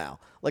cool now.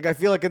 Like, I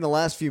feel like in the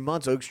last few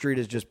months, Oak Street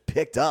has just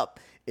picked up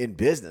in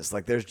business.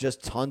 Like, there's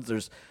just tons.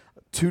 There's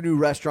 2 new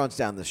restaurants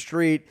down the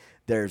street.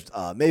 There's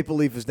Maple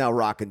Leaf is now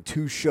rocking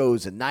 2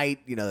 shows a night.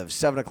 You know, they have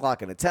 7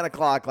 o'clock and a 10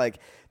 o'clock. Like,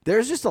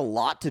 there's just a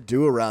lot to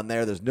do around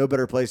there. There's no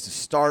better place to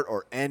start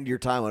or end your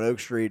time on Oak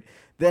Street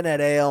than at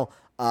Ale.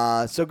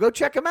 So go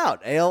check them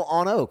out. Ale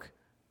on Oak.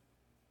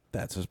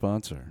 That's a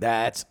sponsor.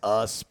 That's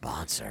a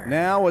sponsor.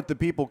 Now, what the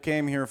people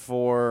came here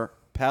for,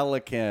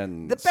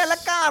 Pelicans. The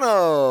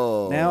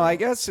Pelicano. Now, I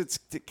guess it's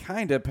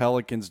kind of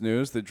Pelicans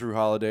news that Drew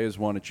Holiday has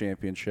won a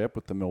championship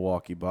with the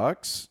Milwaukee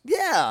Bucks.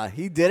 Yeah,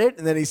 he did it,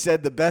 and then he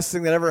said the best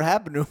thing that ever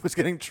happened to him was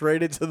getting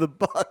traded to the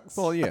Bucks.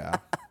 Well, yeah,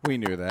 we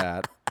knew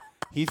that.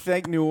 He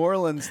thanked New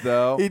Orleans,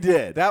 though. He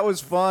did. That was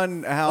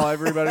fun, how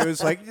everybody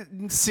was like,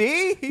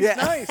 see? He's Yeah.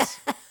 nice.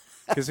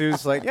 Because he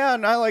was like, yeah,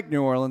 I like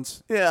New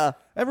Orleans. Yeah.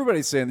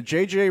 Everybody's saying that.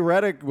 J.J.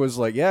 Redick was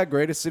like, yeah,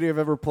 greatest city I've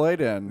ever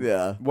played in.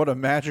 Yeah. What a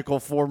magical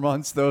 4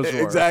 months those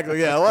were. Exactly,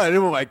 yeah. Well, I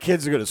didn't want my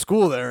kids to go to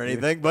school there or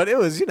anything, but it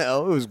was, it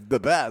was the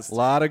best. A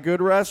lot of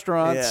good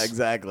restaurants. Yeah,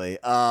 exactly.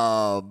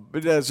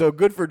 So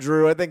good for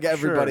Drew. I think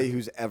everybody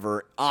who's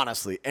ever,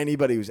 honestly,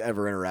 anybody who's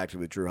ever interacted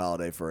with Drew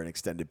Holiday for an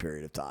extended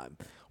period of time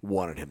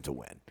wanted him to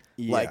win.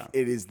 Yeah. Like,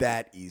 it is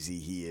that easy.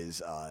 He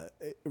is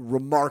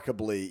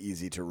remarkably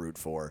easy to root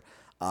for.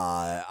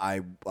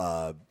 I've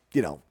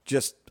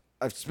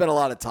spent a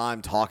lot of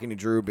time talking to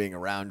Drew, being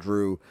around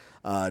Drew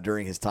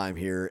during his time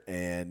here,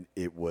 and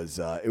it was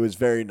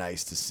very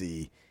nice to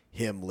see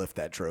him lift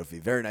that trophy.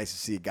 Very nice to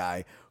see a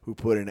guy who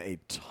put in a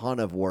ton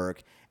of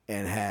work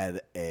and had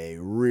a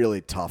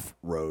really tough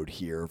road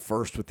here.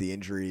 First with the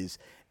injuries,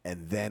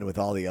 and then with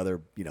all the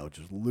other,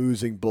 just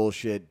losing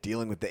bullshit,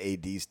 dealing with the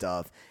AD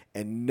stuff,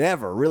 and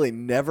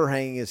never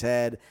hanging his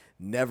head,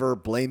 never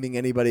blaming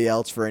anybody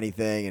else for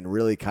anything, and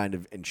really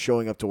and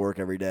showing up to work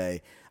every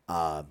day.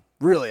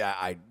 Really,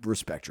 I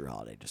respect Drew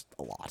Holiday just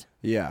a lot.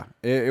 Yeah,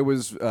 it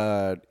was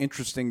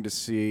interesting to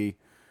see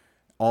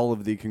all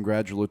of the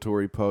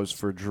congratulatory posts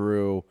for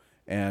Drew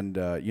and,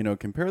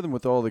 compare them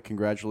with all the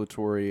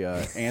congratulatory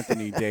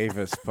Anthony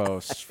Davis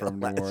posts from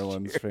New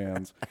Orleans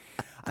fans.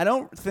 I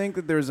don't think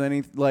that there's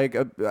any,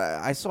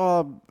 I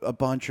saw a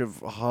bunch of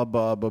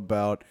hubbub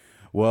about,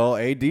 well,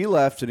 AD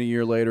left and a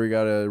year later he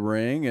got a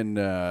ring,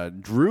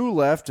 and Drew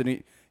left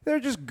and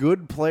they're just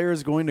good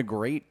players going to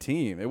great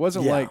team. It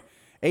wasn't like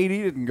AD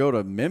didn't go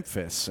to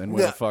Memphis and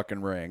win a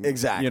fucking ring.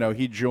 Exactly.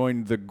 He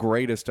joined the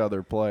greatest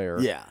other player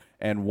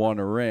and won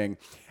a ring.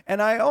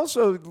 And I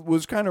also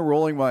was kind of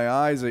rolling my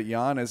eyes at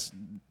Giannis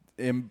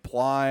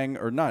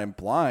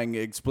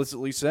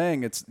explicitly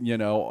saying it's,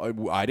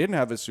 I didn't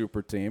have a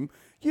super team.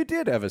 You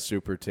did have a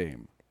super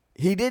team.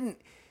 He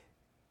didn't.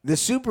 The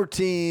super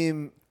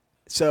team.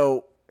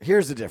 So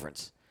here's the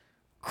difference.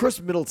 Chris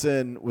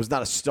Middleton was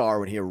not a star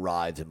when he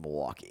arrived in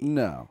Milwaukee.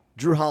 No.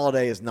 Drew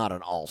Holiday is not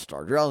an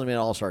all-star. Drew Holiday's been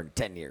an all-star in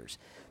 10 years.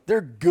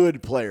 They're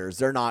good players.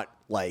 They're not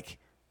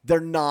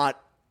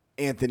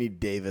Anthony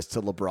Davis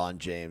to LeBron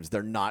James.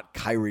 They're not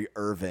Kyrie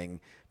Irving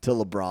to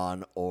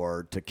LeBron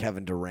or to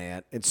Kevin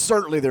Durant. And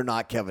certainly they're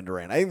not Kevin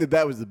Durant. I think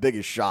that was the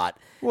biggest shot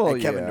at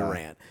Kevin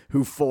Durant,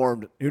 who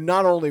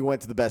not only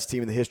went to the best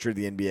team in the history of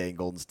the NBA in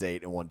Golden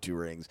State and won 2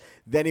 rings,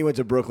 then he went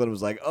to Brooklyn and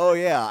was like, oh,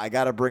 yeah, I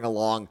got to bring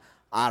along,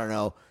 I don't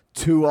know,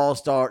 2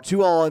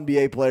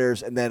 all-NBA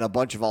players and then a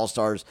bunch of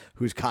all-stars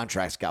whose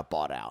contracts got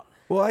bought out.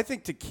 Well, I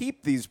think to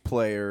keep these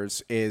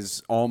players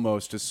is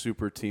almost a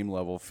super team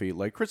level feat.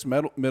 Like Chris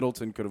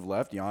Middleton could have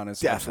left.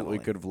 Giannis absolutely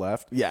could have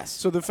left. Yes.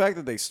 So the fact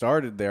that they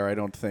started there, I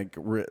don't think,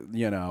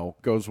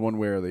 goes one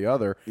way or the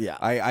other. Yeah.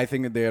 I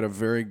think that they had a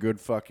very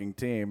good fucking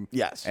team.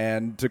 Yes.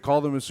 And to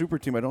call them a super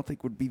team, I don't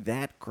think would be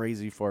that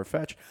crazy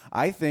far-fetched.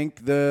 I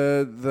think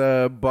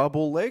the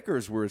bubble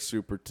Lakers were a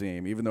super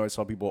team, even though I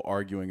saw people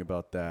arguing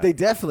about that. They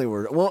definitely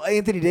were. Well,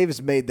 Anthony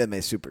Davis made them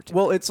a super team.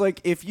 Well, it's like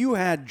if you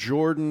had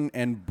Jordan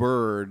and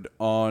Bird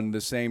on the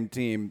same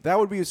team, that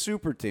would be a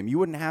super team. You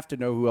wouldn't have to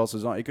know who else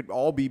is on. It could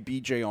all be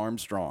B.J.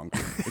 Armstrong.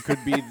 It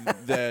could be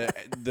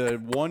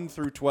the 1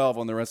 through 12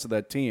 on the rest of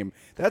that team.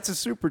 That's a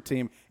super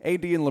team.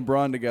 AD and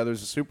LeBron together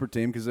is a super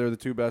team because they're the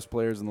two best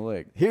players in the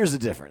league. Here's the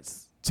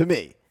difference. To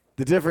me,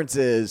 the difference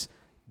is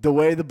the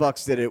way the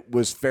Bucks did it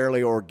was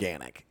fairly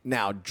organic.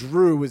 Now,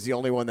 Drew was the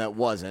only one that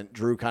wasn't.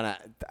 Drew kind of,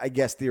 I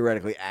guess,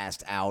 theoretically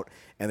asked out,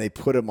 and they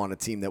put him on a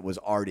team that was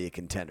already a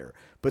contender.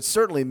 But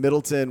certainly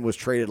Middleton was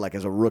traded like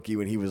as a rookie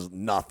when he was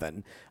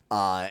nothing.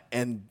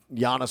 And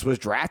Giannis was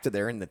drafted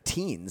there in the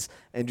teens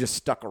and just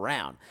stuck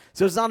around.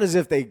 So it's not as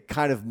if they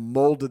kind of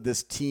molded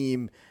this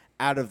team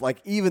out of, like,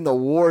 even the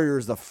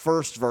Warriors, the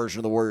first version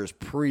of the Warriors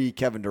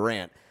pre-Kevin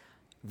Durant.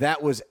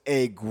 That was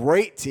a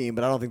great team,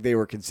 but I don't think they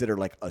were considered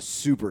like a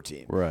super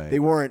team. Right. They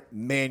weren't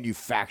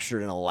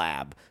manufactured in a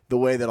lab the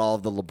way that all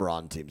of the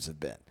LeBron teams have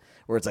been,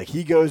 where it's like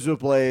he goes to a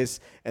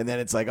place and then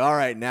it's like, all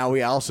right, now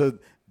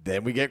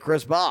then we get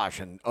Chris Bosh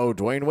and,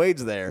 Dwayne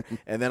Wade's there.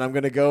 And then I'm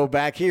going to go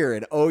back here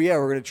and, we're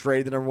going to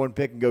trade the number 1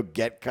 pick and go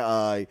get,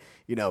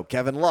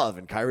 Kevin Love,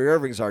 and Kyrie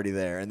Irving's already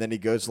there. And then he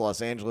goes to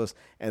Los Angeles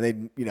and they,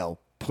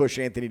 push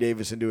Anthony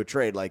Davis into a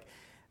trade. Like,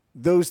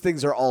 those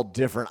things are all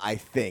different, I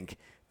think,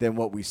 than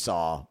what we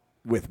saw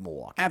with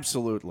Milwaukee.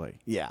 Absolutely.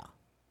 Yeah.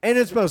 And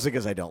it's mostly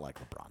because I don't like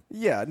LeBron.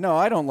 Yeah, no,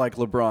 I don't like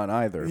LeBron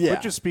either. Yeah.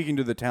 But just speaking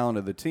to the talent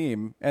of the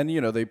team, and,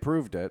 they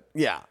proved it.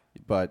 Yeah.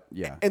 But,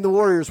 yeah. And the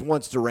Warriors,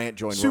 once Durant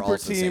joined, were Super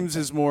also the same teams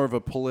thing. is more of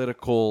a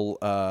political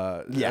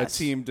Yes. a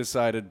team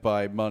decided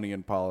by money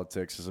and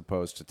politics as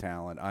opposed to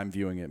talent. I'm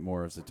viewing it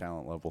more as a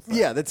talent level thing.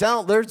 Yeah, the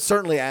talent, they're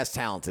certainly as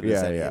talented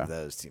as any of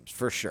those teams,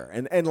 for sure.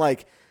 And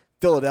like,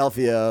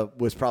 Philadelphia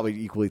was probably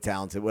equally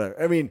talented. Whatever.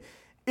 I mean,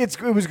 it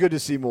was good to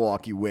see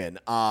Milwaukee win.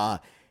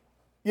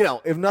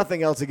 If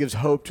nothing else, it gives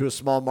hope to a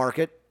small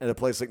market in a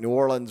place like New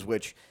Orleans,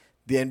 which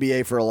the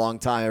NBA for a long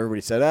time,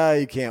 everybody said,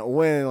 you can't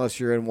win unless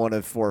you're in one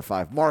of 4 or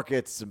 5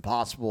 markets. It's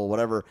impossible,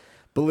 whatever.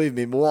 Believe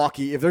me,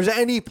 Milwaukee, if there's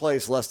any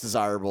place less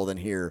desirable than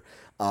here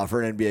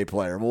for an NBA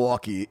player,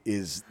 Milwaukee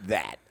is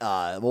that.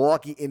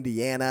 Milwaukee,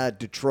 Indiana,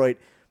 Detroit,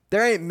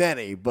 there ain't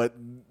many, but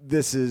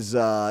this is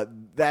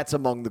that's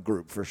among the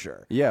group for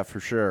sure. Yeah, for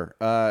sure.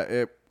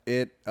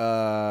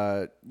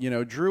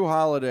 Drew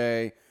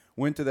Holiday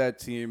went to that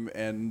team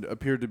and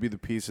appeared to be the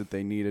piece that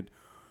they needed.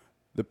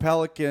 The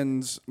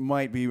Pelicans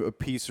might be a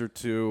piece or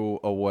two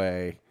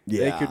away.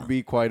 Yeah. They could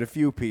be quite a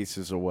few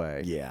pieces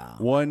away. Yeah.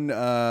 One,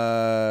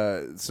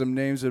 some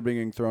names that are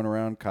being thrown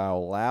around,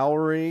 Kyle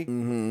Lowry.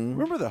 Mm-hmm.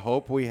 Remember the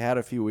hope we had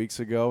a few weeks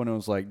ago, and it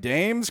was like,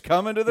 Dame's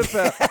coming to the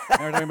Now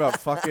we're talking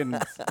about fucking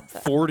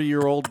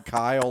 40-year-old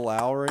Kyle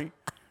Lowry.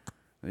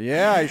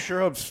 Yeah, I sure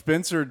hope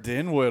Spencer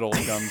Dinwiddie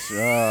comes.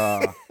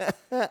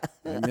 I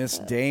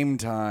missed Dame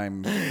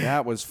time.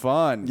 That was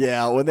fun.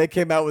 Yeah, when they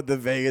came out with the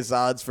Vegas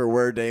odds for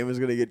where Dame was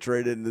going to get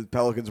traded and the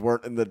Pelicans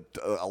weren't in the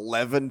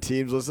 11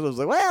 teams listed, I was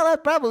like, well,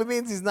 that probably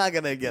means he's not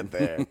going to get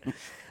there.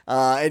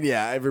 And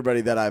yeah, everybody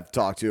that I've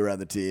talked to around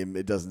the team,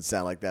 it doesn't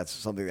sound like that's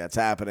something that's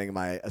happening.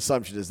 My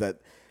assumption is that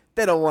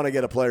they don't want to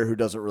get a player who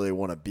doesn't really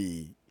want to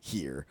be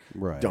here.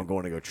 Right. Don't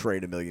go go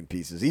trade a million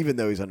pieces, even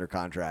though he's under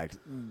contract.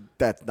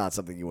 That's not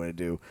something you want to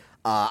do.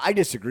 I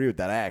disagree with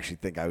that. I actually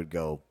think I would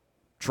go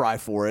try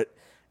for it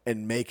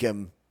and make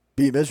him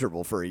be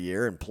miserable for a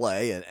year and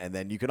play, and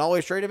then you can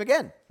always trade him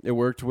again. It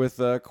worked with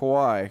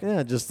Kawhi.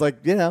 Yeah, just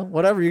like,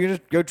 whatever. You can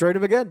just go trade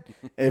him again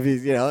if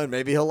he's, and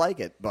maybe he'll like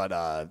it. But,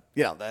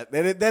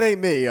 that ain't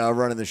me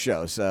running the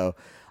show. So,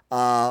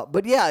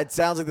 but yeah, it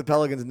sounds like the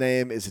Pelicans'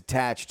 name is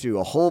attached to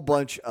a whole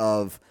bunch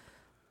of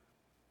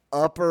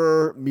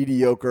upper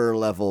mediocre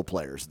level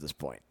players at this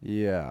point.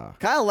 Yeah.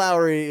 Kyle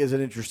Lowry is an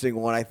interesting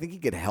one. I think he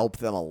could help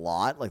them a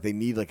lot. Like, they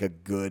need like a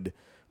good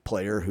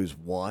player who's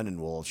won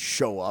and will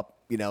show up,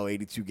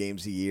 82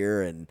 games a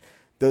year, and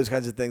those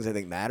kinds of things I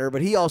think matter.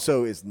 But he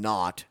also is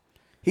not.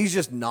 He's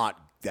just not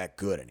that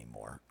good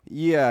anymore.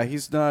 Yeah,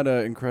 he's not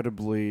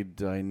incredibly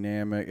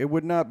dynamic. It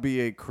would not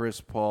be a Chris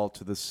Paul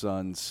to the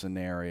Suns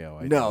scenario.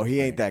 No,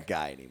 he ain't that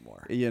guy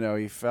anymore.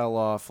 He fell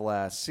off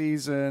last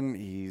season.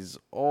 He's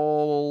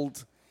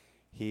old.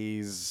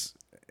 He's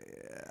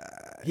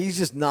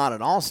just not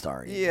an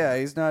all-star anymore. Yeah,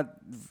 he's not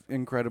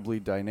incredibly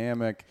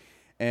dynamic.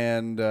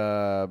 And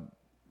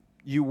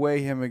you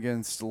weigh him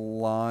against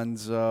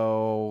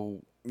Lonzo.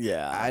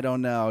 Yeah. I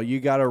don't know. You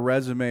got a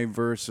resume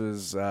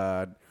versus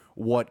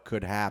what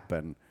could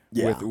happen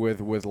Yeah.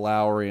 with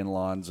Lowry and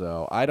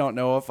Lonzo. I don't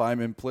know if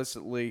I'm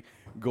implicitly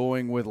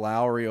going with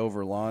Lowry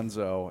over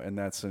Lonzo in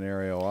that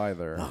scenario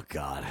either. Oh,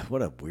 God,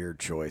 what a weird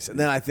choice. And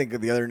then I think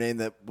the other name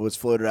that was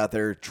floated out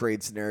there,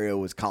 trade scenario,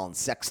 was Colin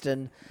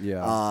Sexton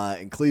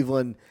in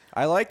Cleveland.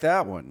 I like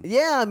that one.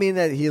 Yeah, I mean,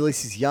 that he at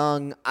least he's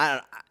young.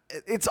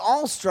 It's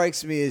all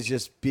strikes me as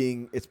just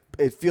being,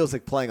 it feels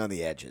like playing on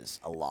the edges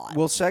a lot.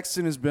 Well,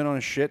 Sexton has been on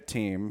a shit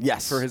team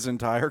Yes. for his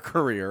entire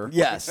career.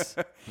 Yes.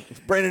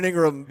 Brandon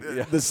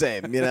Ingram, the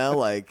same,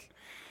 like.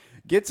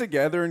 Get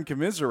together and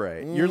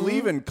commiserate. You're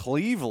leaving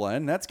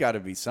Cleveland. That's got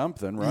to be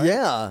something, right?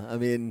 Yeah, I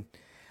mean,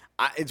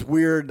 it's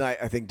weird.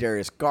 I think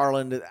Darius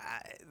Garland, the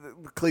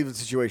Cleveland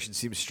situation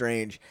seems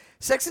strange.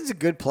 Sexton's a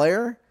good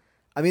player.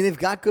 I mean, they've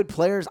got good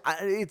players.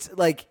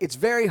 It's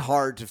very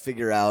hard to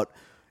figure out,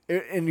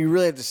 and you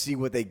really have to see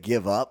what they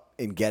give up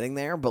in getting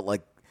there. But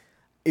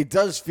it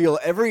does feel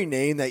every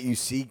name that you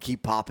see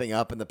keep popping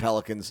up, and the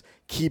Pelicans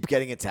keep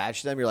getting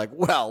attached to them. You're like,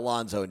 well,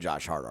 Lonzo and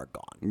Josh Hart are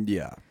gone.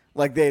 Yeah.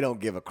 They don't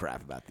give a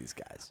crap about these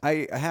guys.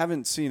 I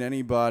haven't seen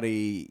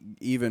anybody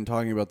even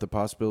talking about the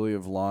possibility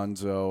of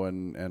Lonzo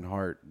and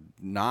Hart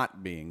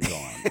not being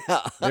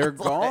gone. They're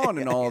gone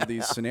in all of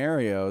these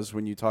scenarios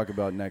when you talk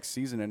about next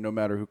season, and no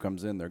matter who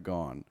comes in, they're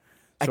gone.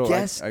 So I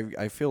guess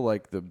I feel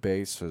like the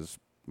base has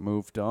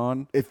moved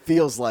on. It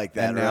feels like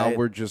that, And now right?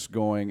 we're just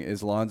going,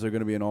 is Lonzo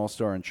going to be an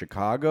all-star in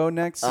Chicago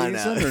next I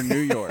know. season or New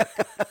York?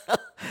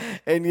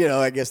 And,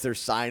 I guess they're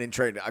sign and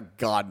trade.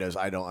 God knows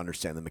I don't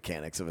understand the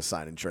mechanics of a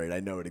sign and trade. I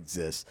know it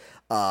exists.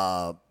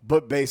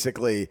 But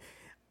basically,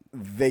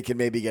 they can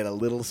maybe get a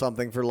little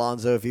something for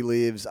Lonzo if he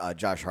leaves.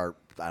 Josh Hart,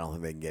 I don't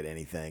think they can get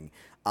anything.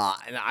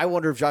 And I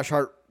wonder if Josh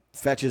Hart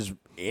fetches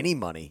any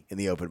money in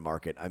the open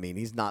market. I mean,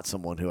 he's not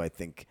someone who I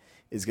think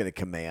is going to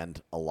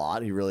command a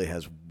lot. He really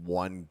has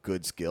one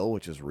good skill,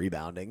 which is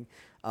rebounding.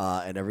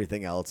 And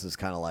everything else is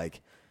kind of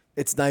like,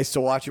 it's nice to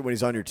watch it when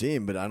he's on your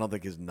team, but I don't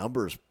think his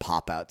numbers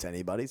pop out to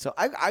anybody. So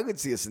I could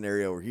see a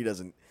scenario where he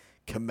doesn't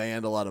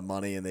command a lot of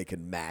money and they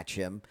can match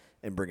him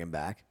and bring him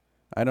back.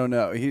 I don't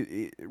know.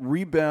 He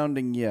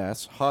rebounding,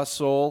 yes.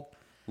 Hustle,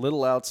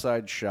 little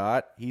outside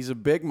shot. He's a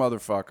big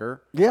motherfucker.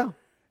 Yeah.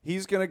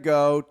 He's going to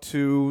go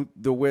to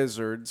the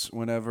Wizards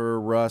whenever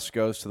Russ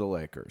goes to the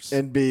Lakers.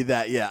 And be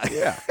that, yeah.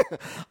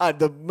 Yeah.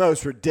 The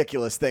most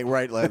ridiculous thing,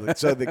 right?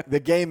 So the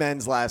game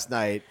ends last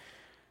night.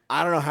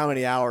 I don't know how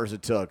many hours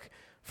it took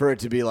for it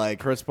to be like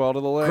Chris Paul to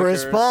the Lakers.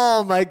 Chris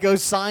Paul might go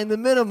sign the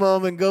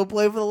minimum and go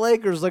play for the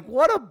Lakers.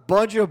 What a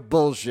bunch of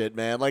bullshit,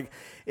 man.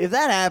 If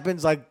that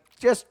happens,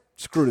 just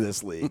screw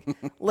this league.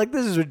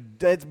 This is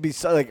that'd be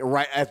so,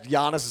 right as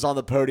Giannis is on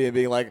the podium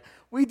being like,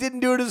 we didn't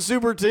do it as a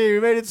super team. We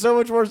made it so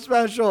much more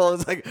special.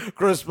 It's like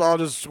Chris Paul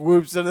just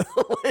swoops into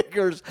the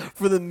Lakers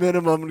for the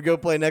minimum and go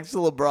play next to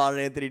LeBron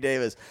and Anthony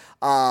Davis.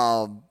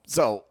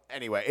 So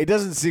anyway, it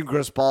doesn't seem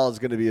Chris Paul is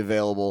going to be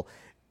available.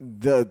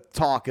 The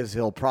talk is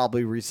he'll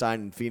probably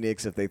re-sign in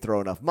Phoenix if they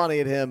throw enough money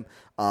at him,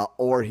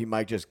 or he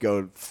might just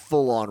go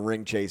full-on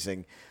ring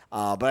chasing.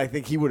 But I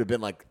think he would have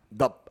been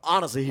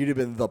honestly, he'd have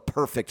been the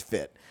perfect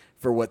fit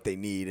for what they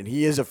need. And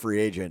he is a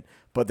free agent,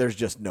 but there's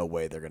just no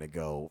way they're going to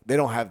go. They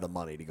don't have the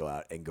money to go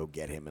out and go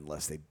get him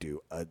unless they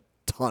do a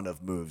ton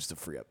of moves to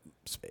free up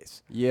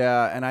space.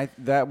 Yeah, and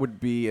that would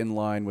be in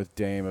line with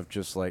Dame of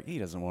just he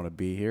doesn't want to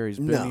be here. He's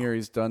been here.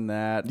 He's done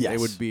that. Yes. It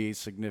would be a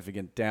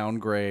significant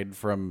downgrade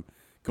from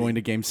going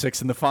to Game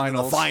 6 in the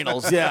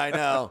finals. Yeah, I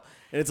know.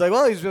 And it's like,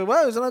 he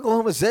was in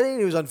Oklahoma City and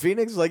he was on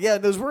Phoenix.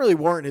 Those really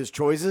weren't his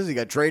choices. He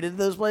got traded to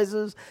those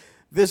places.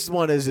 This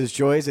one is his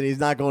choice, and he's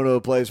not going to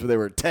a place where they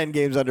were 10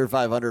 games under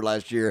 500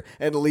 last year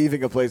and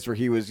leaving a place where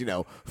he was,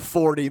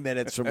 40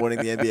 minutes from winning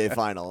the NBA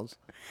Finals.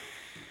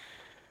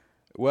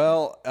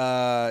 Well,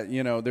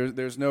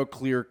 there's no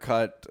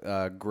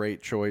clear-cut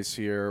great choice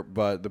here,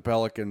 but the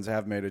Pelicans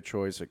have made a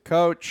choice at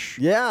coach.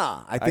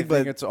 Yeah, I think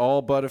it's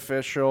all but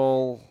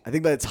official. I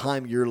think by the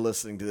time you're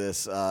listening to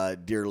this,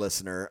 dear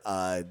listener,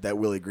 that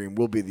Willie Green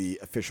will be the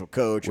official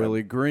coach.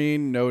 Willie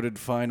Green, noted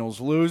finals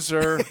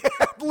loser.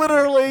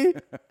 Literally,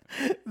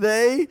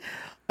 they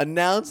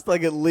announced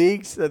it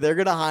leaked that they're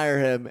going to hire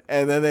him,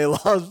 and then they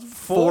lost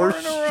four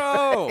in a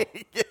row.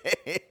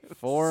 games.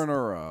 4 in a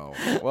row.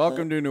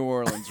 Welcome to New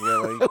Orleans,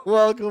 Willie.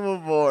 Welcome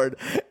aboard.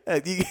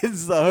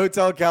 It's the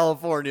Hotel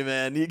California,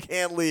 man. You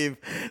can't leave.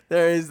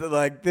 There is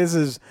this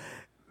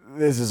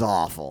is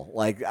awful.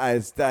 I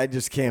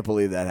just can't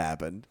believe that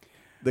happened.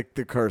 The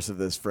curse of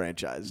this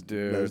franchise,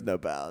 dude, knows no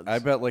bounds. I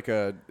bet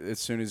as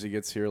soon as he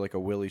gets here, a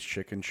Willie's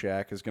Chicken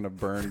Shack is gonna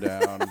burn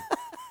down.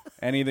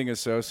 Anything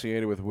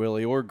associated with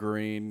Willie or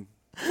Green.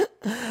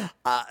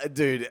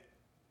 Dude,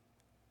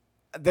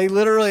 they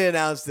literally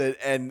announced it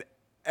and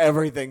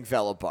everything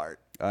fell apart.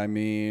 I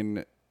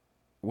mean,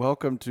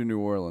 welcome to New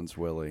Orleans,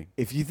 Willie.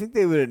 If you think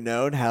they would have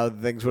known how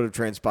things would have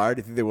transpired,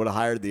 you think they would have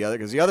hired the other?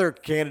 Because the other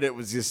candidate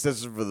was the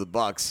assistant for the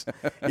Bucks.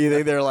 You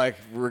think they're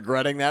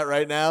regretting that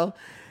right now?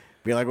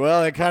 Be like,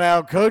 well, they kind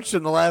of outcoached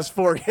in the last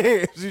 4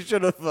 games. You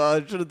should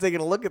have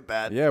taken a look at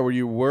that. Yeah, were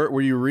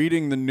you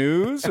reading the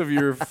news of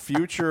your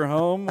future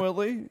home,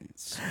 Willie?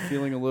 It's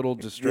feeling a little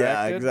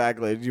distracted. Yeah,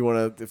 exactly. Do you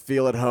want to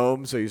feel at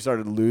home, so you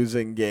started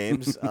losing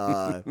games?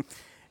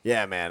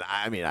 Yeah, man.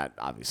 I mean,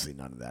 obviously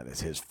none of that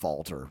is his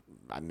fault, or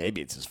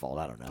maybe it's his fault.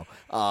 I don't know.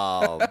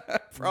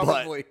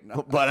 Probably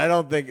not. But I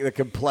don't think the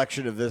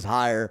complexion of this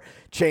hire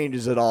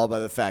changes at all by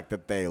the fact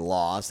that they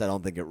lost. I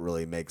don't think it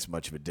really makes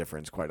much of a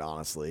difference, quite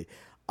honestly.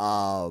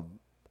 I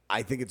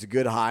think it's a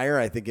good hire.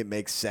 I think it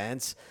makes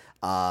sense.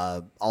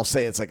 I'll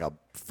say it's like a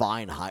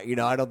fine hire.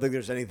 I don't think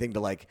there's anything to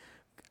like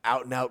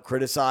out and out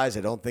criticize.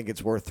 I don't think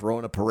it's worth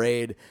throwing a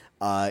parade.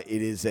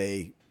 It is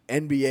a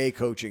NBA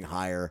coaching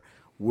hire.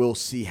 We'll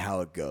see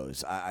how it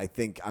goes. I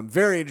think I'm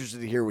very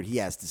interested to hear what he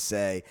has to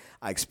say.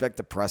 I expect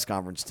the press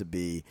conference to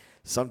be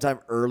sometime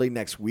early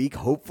next week,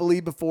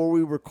 hopefully before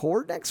we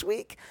record next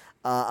week.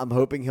 I'm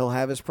hoping he'll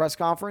have his press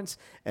conference,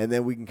 and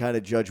then we can kind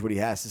of judge what he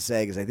has to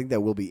say, because I think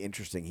that will be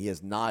interesting. He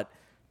has not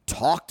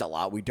talked a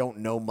lot. We don't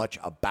know much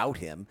about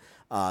him,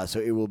 so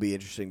it will be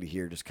interesting to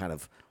hear just kind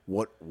of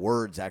what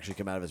words actually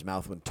come out of his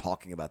mouth when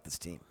talking about this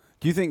team.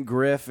 Do you think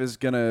Griff is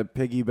going to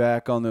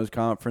piggyback on those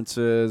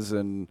conferences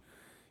and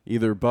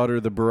either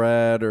butter the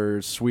bread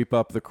or sweep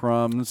up the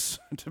crumbs,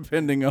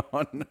 depending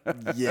on?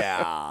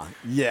 Yeah.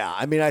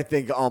 I mean, I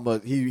think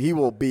almost he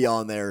will be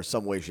on there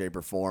some way, shape,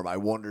 or form. I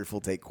wonder if he'll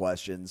take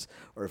questions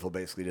or if he'll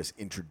basically just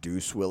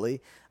introduce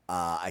Willie.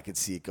 I could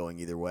see it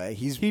going either way.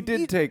 He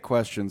did take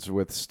questions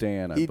with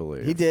Stan, I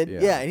believe. He did,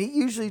 yeah. And he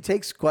usually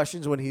takes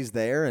questions when he's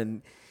there,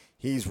 and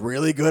he's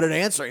really good at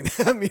answering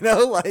them.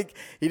 Like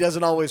he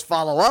doesn't always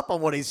follow up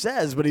on what he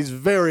says, but he's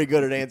very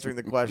good at answering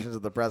the questions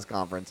at the press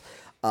conference.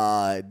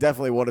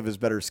 Definitely one of his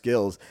better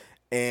skills.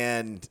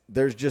 And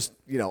there's just,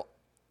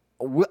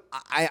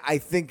 I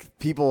think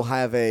people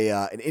have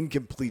an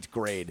incomplete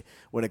grade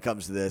when it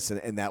comes to this,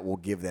 and that will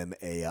give them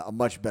a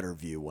much better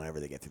view whenever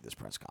they get through this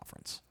press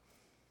conference.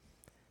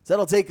 So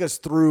that'll take us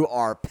through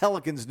our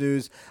Pelicans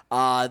news.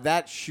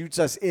 That shoots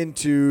us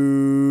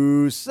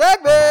into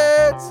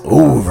segments.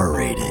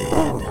 Overrated.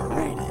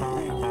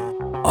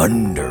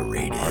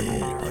 Underrated.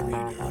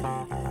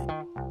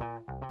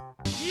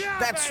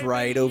 That's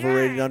right.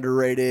 Overrated,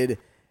 underrated.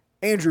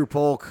 Andrew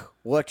Polk,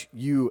 what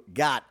you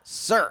got,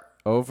 sir?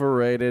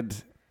 Overrated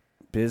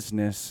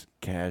business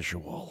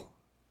casual.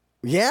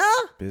 Yeah?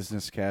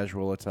 Business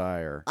casual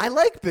attire. I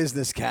like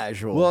business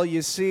casual. Well,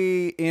 you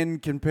see, in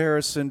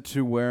comparison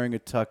to wearing a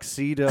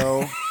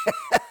tuxedo,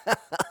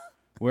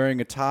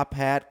 wearing a top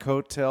hat,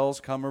 coattails,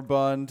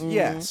 cummerbund,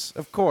 yes,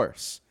 of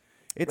course.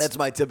 That's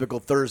my typical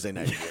Thursday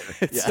night.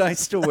 It's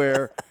nice to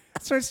wear.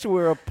 It's nice to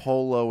wear a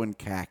polo and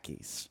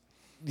khakis.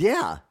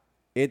 Yeah.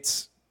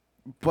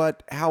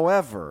 But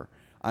however,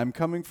 I'm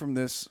coming from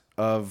this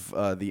of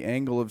the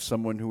angle of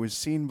someone who is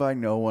seen by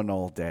no one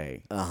all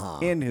day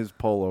in his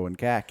polo and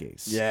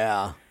khakis.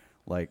 Yeah.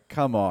 Like,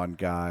 come on,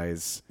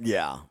 guys.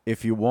 Yeah.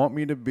 If you want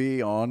me to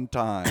be on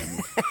time,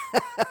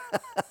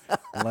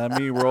 let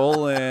me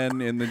roll in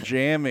the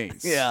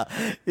jammies. Yeah.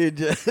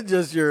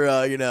 Just your,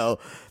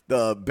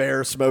 the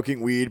bear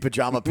smoking weed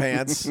pajama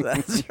pants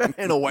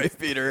and a wife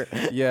beater.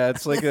 Yeah,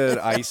 it's like an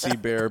Icy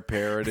Bear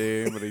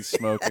parody, but he's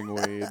smoking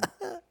weed.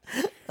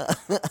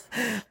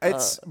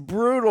 It's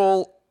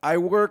brutal. I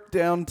work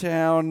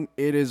downtown.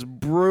 It is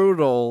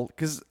brutal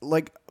because,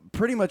 like,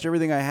 pretty much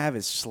everything I have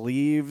is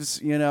sleeves.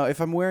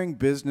 If I'm wearing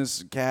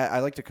business I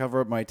like to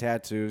cover up my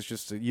tattoos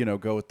just to,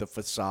 go with the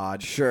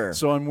facade. Sure.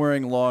 So I'm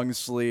wearing long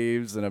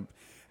sleeves and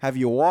have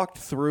you walked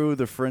through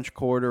the French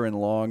Quarter in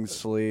long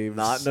sleeves?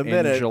 Not in a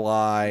minute. In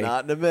July.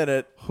 Not in a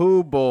minute.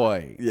 Hoo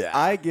boy. Yeah.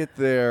 I get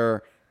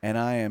there and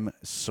I am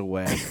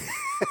sweating.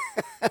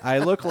 I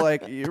look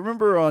like, you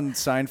remember on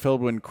Seinfeld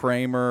when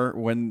Kramer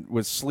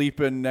was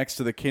sleeping next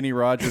to the Kenny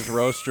Rogers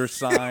Roaster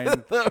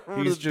sign?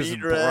 He's just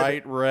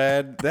bright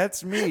red.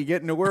 That's me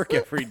getting to work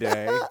every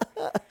day.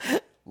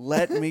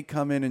 Let me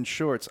come in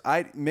shorts.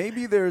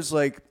 Maybe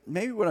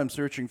what I'm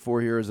searching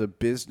for here is a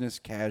business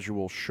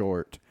casual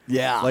short.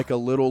 Yeah. Like a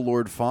little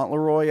Lord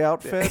Fauntleroy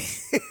outfit.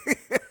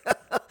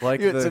 Like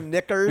you had some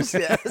knickers,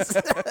 yes.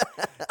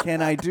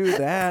 Can I do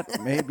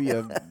that? Maybe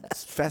a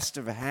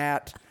festive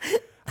hat.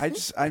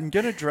 I'm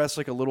gonna dress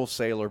like a little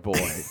sailor boy.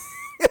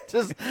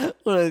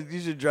 You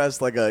should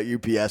dress like a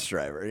UPS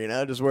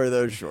driver, just wear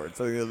those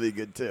shorts. I think that'll be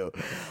good too.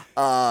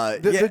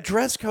 The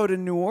dress code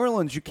in New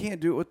Orleans, you can't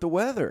do it with the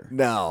weather.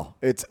 No,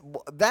 it's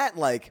that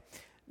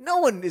no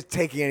one is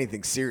taking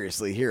anything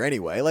seriously here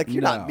anyway. Like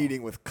you're not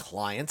meeting with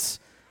clients.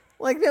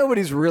 Like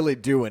nobody's really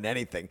doing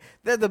anything.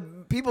 The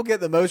people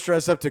get the most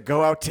dressed up to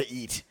go out to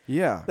eat.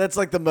 Yeah. That's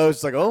like the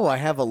most like, oh, I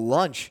have a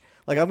lunch.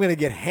 Like, I'm going to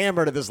get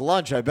hammered at this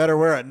lunch. I better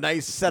wear a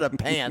nice set of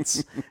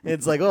pants.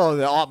 It's like,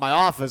 oh, my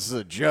office is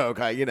a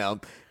joke.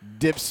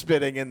 Dip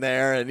spitting in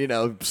there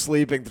and,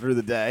 sleeping through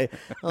the day.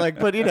 Like,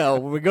 but,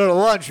 when we go to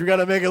lunch, we got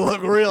to make it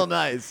look real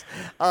nice.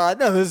 No,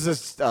 this is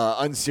just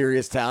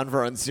unserious town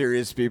for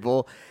unserious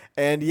people.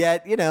 And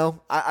yet,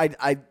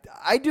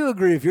 I do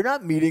agree. If you're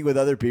not meeting with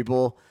other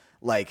people,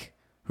 like,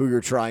 who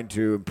you're trying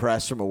to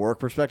impress from a work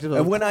perspective.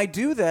 And when I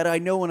do that, I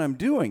know when I'm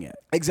doing it.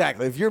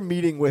 Exactly. If you're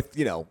meeting with,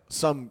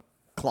 some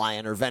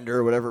client or vendor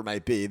or whatever it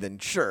might be, then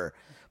sure.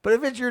 But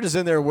if you're just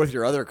in there with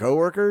your other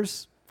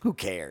coworkers, who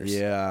cares?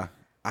 Yeah.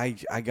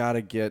 I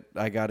gotta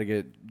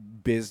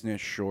get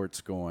business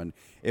shorts going.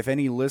 If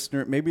any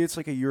listener, maybe it's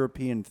like a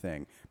European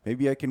thing.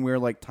 Maybe I can wear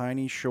like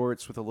tiny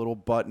shorts with a little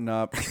button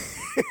up.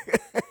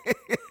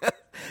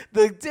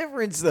 The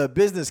difference, the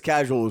business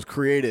casual was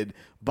created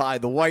by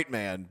the white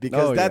man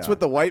because that's what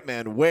the white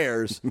man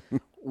wears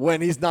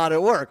when he's not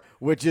at work,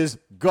 which is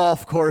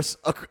golf course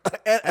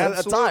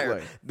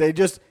attire. They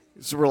just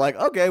were like,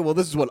 okay, well,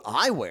 this is what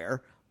I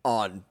wear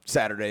on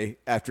Saturday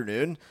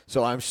afternoon,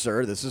 so I'm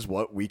sure this is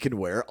what we can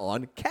wear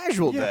on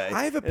casual day.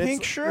 I have a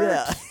pink shirt.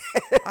 Yeah.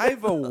 I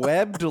have a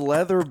webbed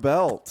leather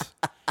belt.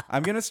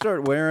 I'm going to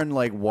start wearing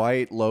like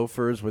white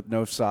loafers with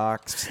no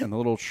socks and the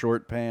little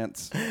short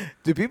pants.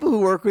 Do people who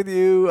work with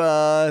you,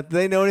 do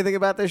they know anything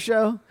about this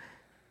show?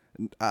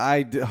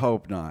 I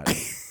hope not.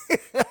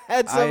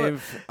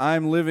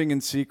 I'm living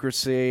in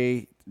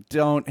secrecy.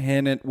 Don't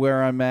hint at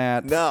where I'm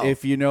at. No.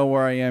 If you know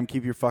where I am,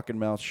 keep your fucking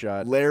mouth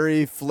shut.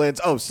 Larry Flint's.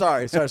 Oh,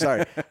 sorry.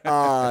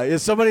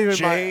 Is somebody even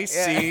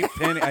J.C.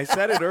 Penney. I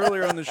said it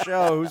earlier on the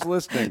show. Who's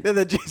listening? Yeah,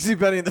 the J.C.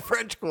 Penney in the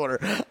French Quarter.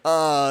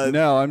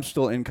 No, I'm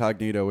still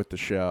incognito with the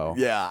show.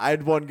 Yeah, I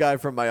had one guy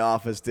from my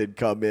office did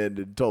come in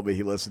and told me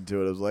he listened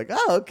to it. I was like,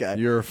 oh, okay.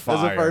 You're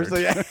fired. That's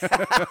the first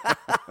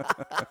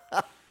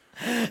thing.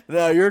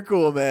 No, you're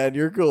cool, man.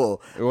 You're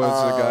cool. It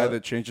was the guy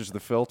that changes the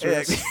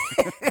filters.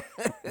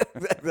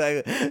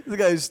 Exactly. The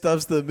guy who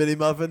stuffs the mini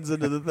muffins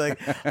into the thing.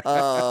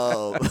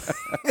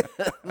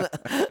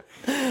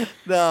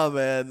 No,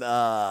 man.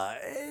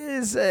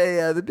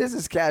 The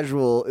business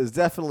casual is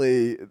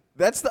definitely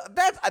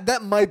that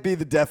might be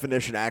the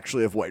definition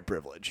actually of white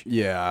privilege.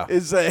 Yeah.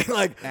 Is saying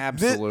like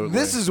absolutely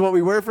this is what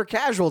we wear for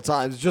casual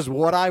times, just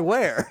what I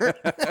wear.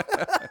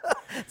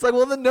 It's like,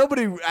 well, then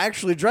nobody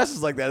actually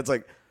dresses like that. It's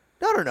like,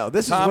 no.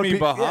 This Tommy is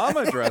what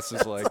Bahama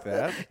dresses like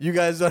that. You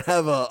guys don't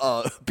have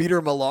a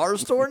Peter Millar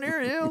store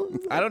near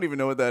you? I don't even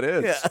know what that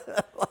is.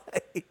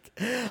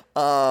 Yeah.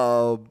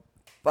 All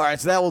right,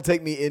 so that will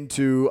take me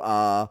into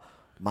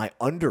my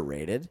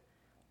underrated.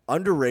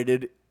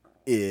 Underrated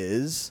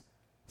is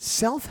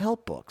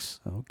self-help books.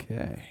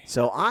 Okay.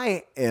 So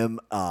I am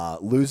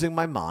losing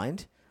my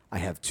mind. I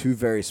have 2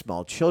 very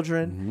small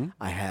children. Mm-hmm.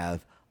 I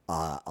have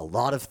a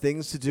lot of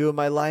things to do in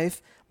my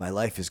life. My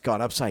life has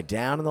gone upside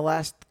down in the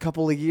last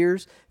couple of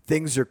years.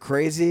 Things are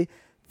crazy.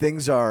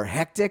 Things are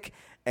hectic.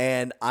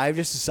 And I've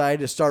just decided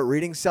to start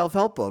reading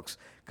self-help books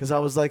because I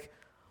was like,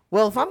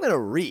 well, if I'm going to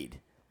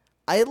read,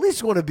 I at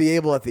least want to be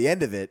able at the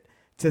end of it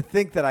to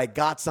think that I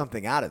got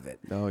something out of it.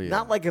 Oh, yeah.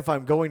 Not like if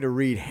I'm going to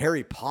read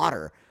Harry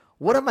Potter,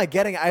 what am I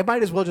getting? I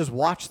might as well just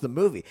watch the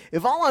movie.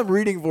 If all I'm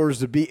reading for is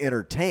to be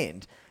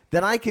entertained,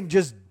 then I can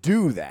just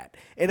do that.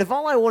 And if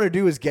all I want to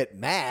do is get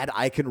mad,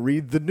 I can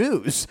read the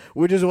news,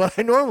 which is what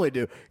I normally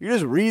do. You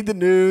just read the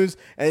news,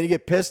 and you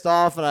get pissed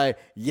off, and I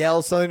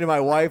yell something to my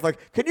wife,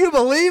 like, can you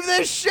believe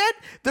this shit?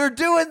 They're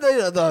doing,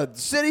 the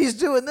city's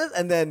doing this.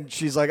 And then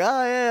she's like,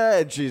 oh, yeah,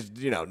 and she's,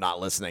 not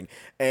listening.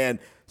 And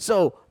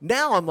so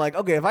now I'm like,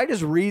 okay, if I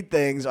just read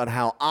things on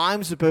how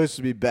I'm supposed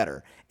to be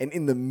better, and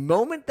in the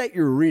moment that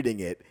you're reading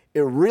it,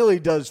 it really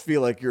does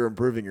feel like you're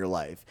improving your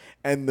life.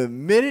 And the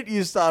minute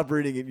you stop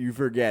reading it, you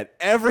forget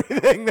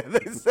everything that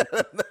they said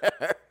in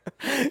there.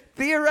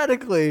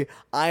 Theoretically,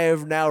 I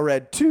have now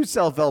read 2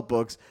 self-help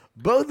books.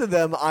 Both of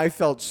them, I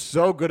felt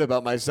so good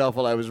about myself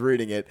while I was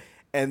reading it.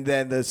 And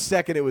then the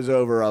second it was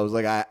over, I was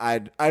like,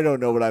 I don't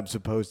know what I'm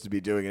supposed to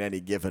be doing at any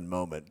given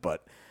moment,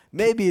 but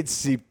maybe it's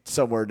seeped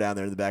somewhere down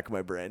there in the back of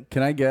my brain.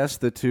 Can I guess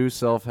the 2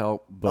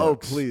 self-help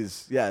books? Oh,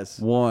 please. Yes.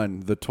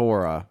 1, the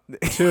Torah.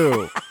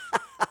 2,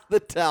 the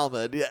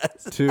Talmud.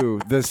 Yes.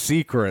 2, the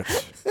Secret.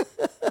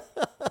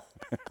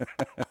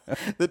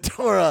 The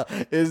Torah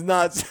is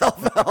not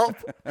self-help.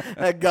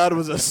 That God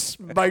was a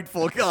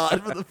spiteful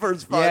God for the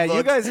first 5 Yeah, books.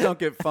 you guys don't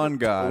get fun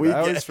God. I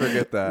always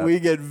forget that. We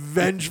get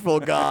vengeful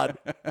God.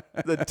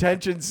 The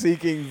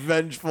tension-seeking,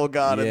 vengeful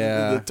God in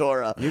the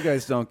Torah. You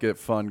guys don't get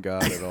fun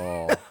God at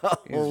all.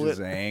 He's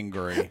just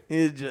angry.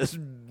 He's just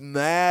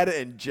mad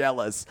and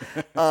jealous.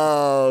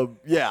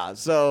 Yeah,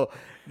 so...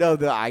 No,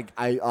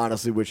 I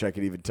honestly wish I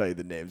could even tell you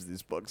the names of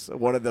these books.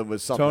 One of them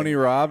was something. Tony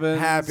Robbins?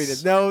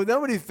 Happiness. No,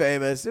 nobody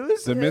famous. It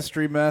was The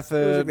Mystery It was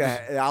Method.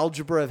 like the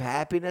Algebra of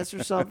Happiness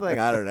or something.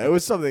 I don't know. It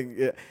was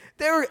something.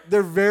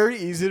 They're very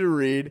easy to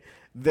read.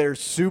 They're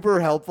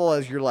super helpful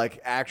as you're like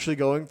actually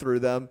going through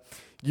them.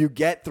 You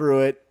get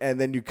through it,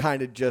 and then you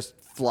kind of just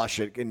flush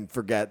it and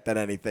forget that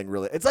anything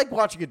really. It's like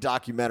watching a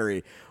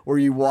documentary where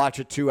you watch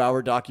a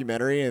 2-hour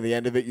documentary, and at the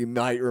end of it, you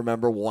might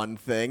remember one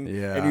thing,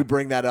 and you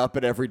bring that up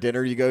at every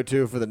dinner you go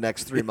to for the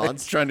next 3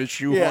 months. Trying to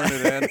shoehorn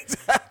it in.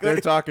 Exactly. They're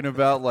talking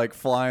about like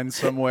flying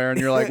somewhere, and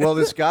you're like, well,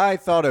 this guy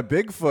thought a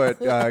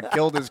Bigfoot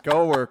killed his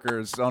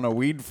coworkers on a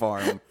weed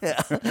farm.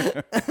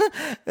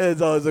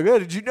 It's always like, oh,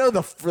 did you know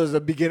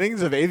the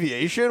beginnings of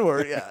aviation? Or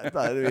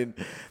I mean,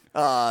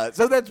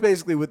 So that's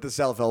basically what the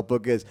self-help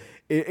book is.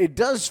 It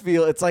does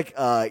feel it's like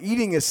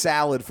eating a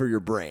salad for your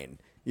brain.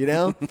 You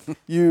know,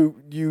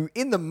 you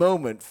in the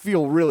moment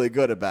feel really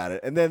good about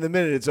it, and then the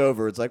minute it's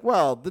over, it's like,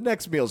 well, the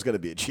next meal is going to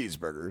be a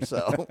cheeseburger.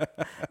 So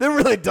that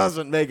really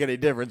doesn't make any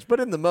difference. But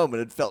in the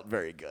moment, it felt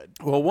very good.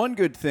 Well, one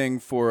good thing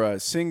for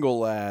single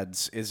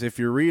lads is if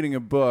you're reading a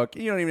book,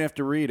 you don't even have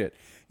to read it.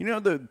 You know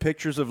the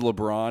pictures of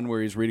LeBron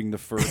where he's reading the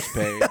first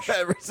page?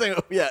 Every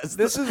single yes.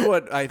 This is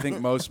what I think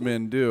most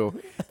men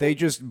do. They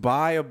just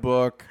buy a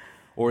book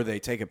or they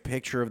take a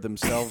picture of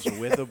themselves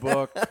with a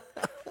book.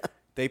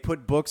 They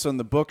put books on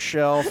the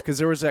bookshelf because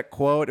there was that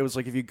quote. It was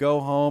like, if you go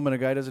home and a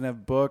guy doesn't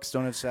have books,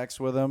 don't have sex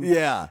with him.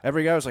 Yeah.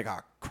 Every guy was like, oh,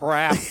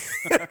 crap.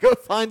 Go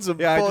find some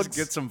Yeah, I books. just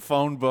get some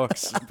phone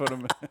books and put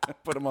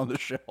them on the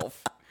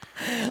shelf.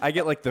 I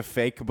get like the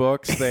fake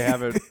books. They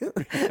have it.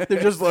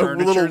 They're just like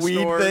little furniture weed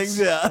stores. things.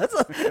 Yeah,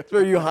 that's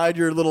where you hide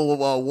your little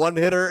one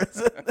hitter.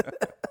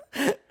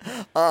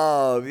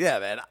 Yeah,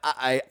 man.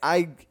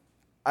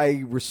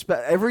 I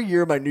respect. Every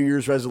year, my New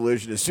Year's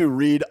resolution is to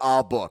read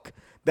a book.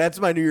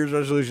 That's my New Year's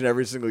resolution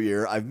every single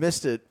year. I've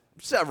missed it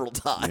several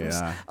times.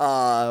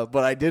 Yeah.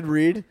 But I did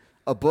read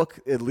a book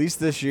at least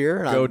this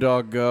year. Go,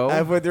 dog, go.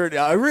 Halfway through it.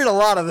 I read a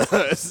lot of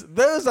those.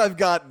 Those I've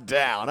got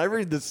down. I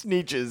read the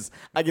Sneetches.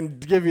 I can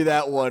give you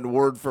that one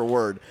word for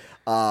word.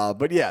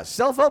 But yeah,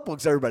 self-help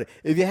books, everybody.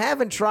 If you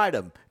haven't tried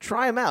them,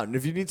 try them out. And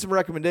if you need some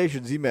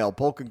recommendations, email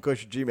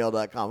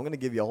polkandkush@gmail.com. I'm going to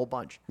give you a whole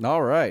bunch.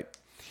 All right.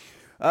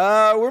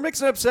 We're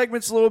mixing up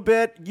segments a little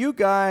bit. You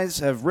guys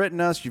have written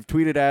us. You've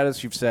tweeted at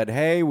us. You've said,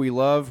 hey, we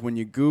love when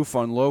you goof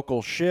on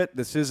local shit.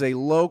 This is a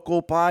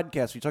local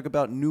podcast. We talk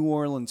about New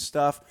Orleans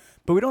stuff,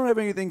 but we don't have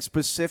anything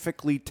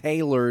specifically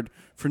tailored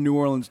for New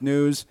Orleans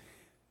news.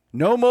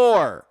 No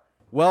more.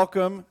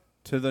 Welcome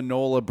to the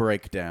NOLA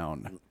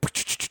Breakdown.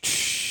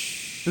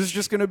 This is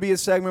just going to be a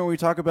segment where we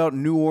talk about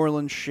New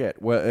Orleans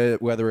shit,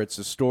 whether it's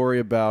a story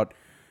about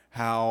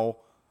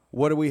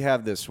what do we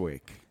have this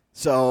week?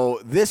 So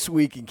this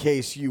week, in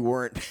case you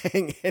weren't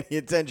paying any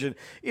attention,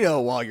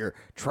 while your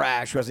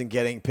trash wasn't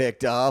getting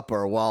picked up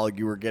or while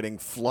you were getting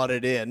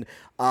flooded in,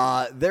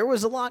 there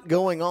was a lot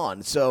going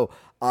on. So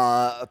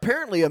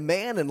apparently a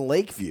man in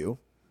Lakeview,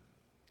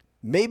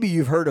 maybe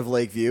you've heard of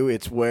Lakeview.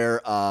 It's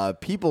where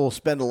people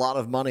spend a lot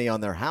of money on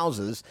their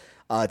houses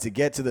to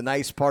get to the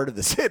nice part of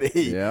the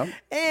city. Yeah.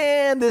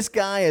 And this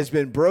guy has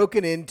been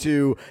broken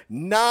into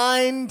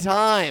 9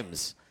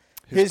 times.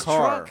 His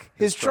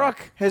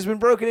truck has been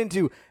broken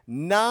into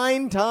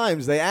 9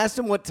 times. They asked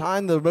him what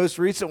time the most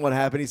recent one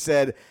happened. He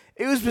said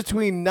it was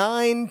between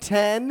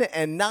 9:10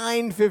 and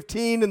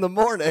 9:15 in the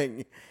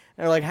morning.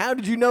 And they're like, how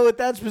did you know it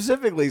that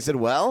specifically? He said,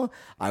 well,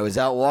 I was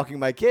out walking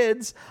my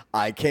kids.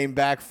 I came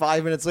back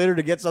 5 minutes later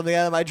to get something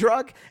out of my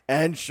truck.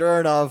 And sure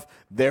enough,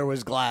 there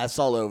was glass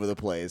all over the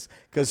place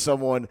because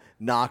someone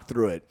knocked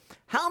through it.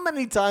 How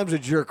many times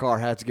did your car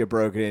have to get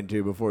broken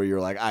into before you were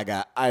like, I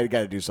got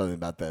to do something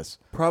about this?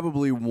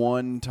 Probably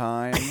one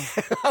time.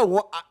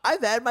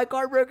 I've had my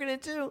car broken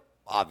into.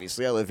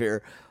 Obviously, I live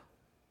here.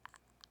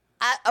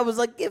 I was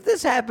like, if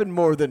this happened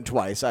more than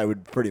twice, I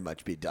would pretty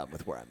much be done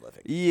with where I'm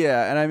living.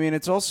 Yeah, and I mean,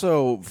 it's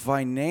also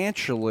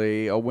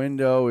financially, a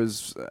window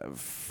is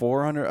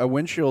 $400, a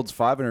windshield's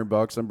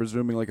 $500. I'm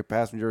presuming like a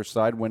passenger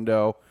side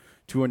window,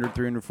 $200,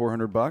 $300,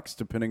 $400,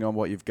 depending on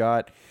what you've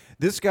got.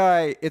 This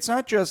guy, it's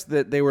not just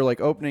that they were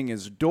like opening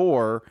his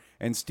door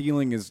and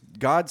stealing his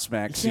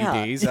Godsmack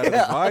CDs out of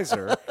the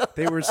visor.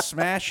 They were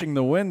smashing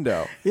the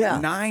window. Yeah.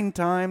 9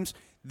 times.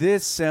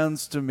 This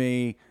sounds to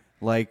me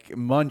like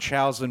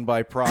Munchausen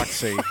by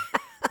proxy,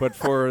 but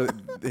for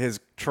his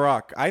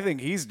truck. I think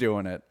he's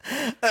doing it.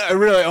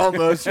 Really,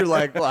 almost. You're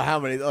like, well, how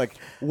many? Like,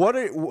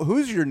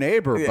 who's your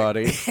neighbor,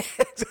 buddy?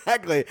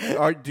 exactly.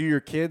 Do your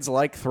kids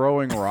like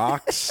throwing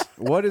rocks?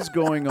 What is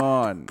going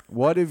on?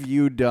 What have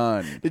you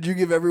done? Did you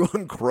give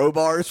everyone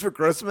crowbars for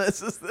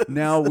Christmas?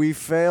 Now we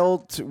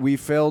failed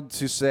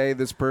to say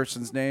this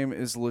person's name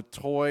is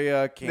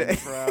Latoya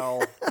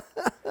Cantrell.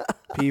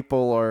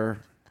 People are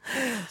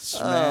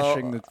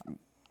smashing the.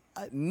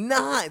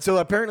 9. So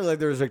apparently, like,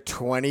 there was like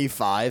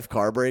 25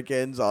 car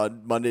break-ins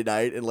on Monday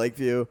night in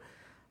Lakeview.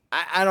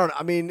 I don't.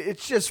 I mean,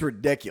 it's just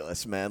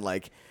ridiculous, man.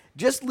 Like,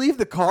 just leave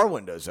the car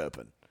windows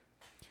open.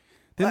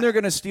 Then they're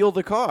going to steal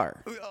the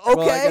car. Okay,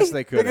 Well, I guess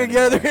they could. They're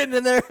getting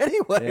in there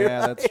anyway. Yeah,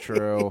 right? that's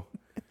true.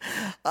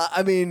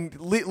 I mean,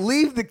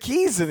 leave the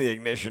keys in the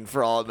ignition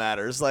for all it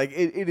matters. Like,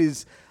 it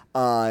is.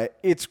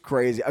 It's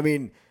crazy. I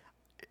mean.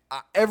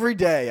 Every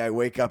day I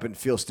wake up and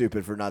feel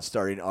stupid for not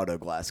starting an auto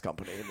glass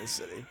company in this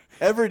city.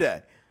 Every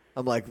day.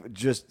 I'm like,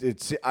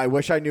 I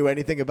wish I knew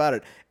anything about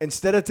it.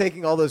 Instead of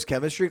taking all those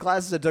chemistry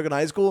classes I took in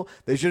high school,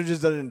 they should have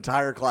just done an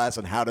entire class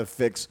on how to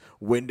fix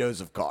windows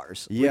of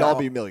cars. We'd all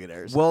be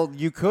millionaires. Well,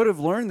 you could have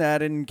learned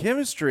that in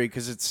chemistry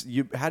because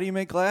how do you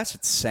make glass?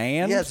 It's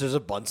sand. Yes, there's a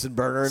Bunsen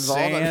burner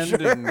involved. Sand I'm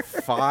sure. and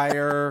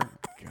fire.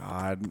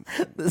 God.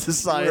 This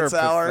is We're Science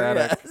Hour.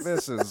 pathetic. Yes.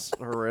 This is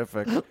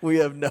horrific. We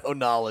have no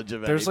knowledge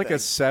of There's like a anything.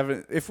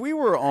 7. If we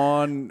were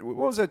on, what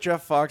was that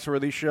Jeff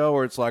Foxworthy show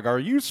where it's like, are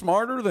you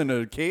smarter than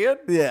a kid?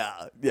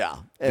 Yeah,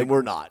 and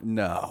we're not.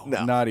 No,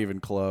 No. not even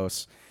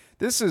close.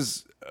 This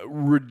is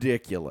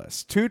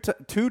ridiculous. Two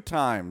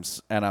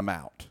times and I'm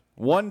out.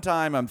 One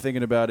time I'm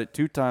thinking about it.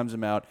 2 times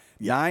I'm out.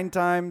 9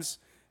 times.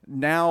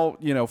 Now,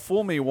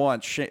 fool me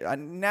once.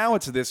 Now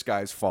it's this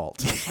guy's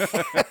fault.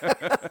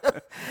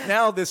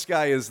 Now this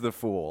guy is the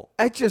fool.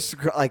 I just you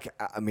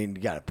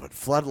got to put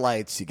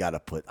floodlights. You got to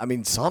put,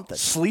 something.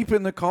 Sleep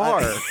in the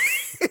car.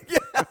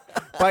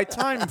 By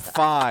time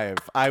 5,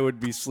 I would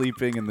be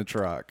sleeping in the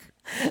truck.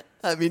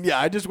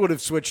 I just would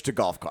have switched to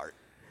golf cart.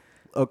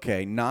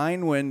 Okay,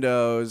 9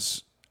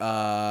 windows.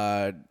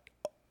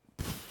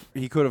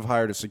 He could have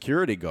hired a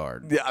security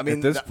guard. Yeah,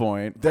 at this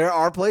point. There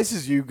are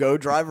places you go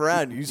drive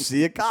around, you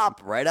see a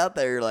cop right out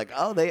there. You're like,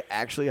 oh, they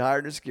actually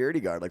hired a security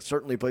guard. Like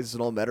certainly places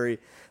in Old Metairie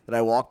that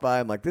I walk by,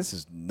 I'm like, this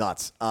is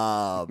nuts.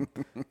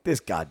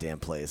 This goddamn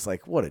place,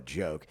 like, what a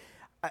joke.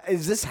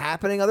 Is this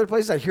happening other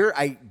places?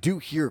 I do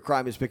hear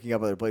crime is picking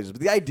up other places,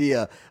 but the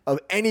idea of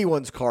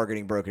anyone's car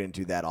getting broken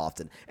into that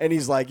often, and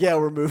he's like, yeah,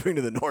 we're moving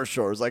to the North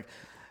Shore. It's like,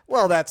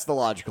 well, that's the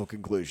logical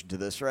conclusion to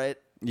this, right?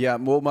 Yeah,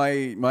 well,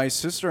 my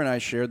sister and I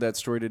shared that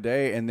story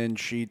today, and then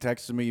she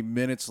texted me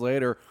minutes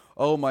later,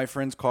 oh, my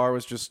friend's car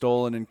was just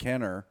stolen in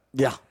Kenner.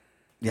 Yeah.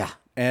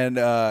 And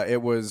it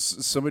was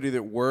somebody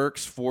that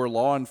works for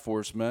law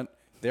enforcement.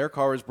 Their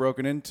car was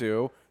broken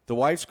into. The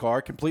wife's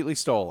car completely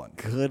stolen.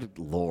 Good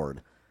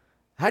Lord.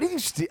 How do you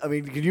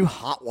can you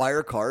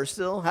hotwire cars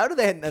still? How do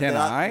they Can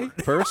I,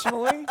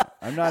 personally?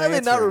 I'm not How do they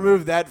not answering.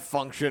 remove that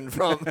function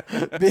from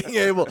being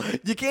able?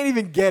 You can't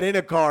even get in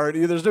a car.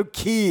 There's no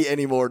key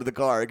anymore to the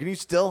car. Can you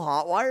still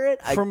hotwire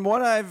it? From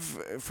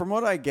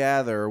what I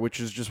gather, which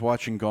is just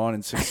watching Gone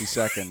in 60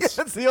 Seconds,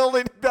 That's the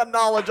only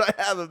knowledge I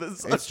have of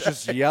this. it's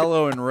just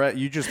yellow and red.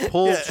 You just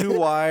pull 2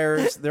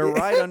 wires. They're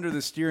right under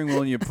the steering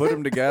wheel, and you put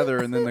them together,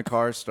 and then the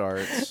car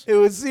starts. It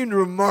would seem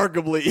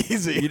remarkably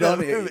easy. You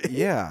don't.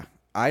 Yeah,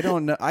 I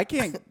don't know. I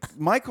can't.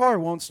 My car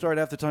won't start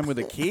half the time with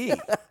a key.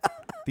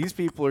 These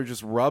people are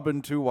just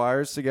rubbing 2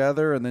 wires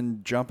together and then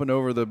jumping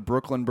over the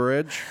Brooklyn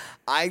Bridge.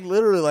 I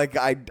literally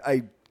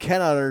I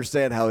cannot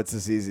understand how it's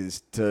this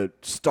easy to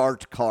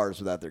start cars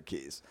without their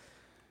keys.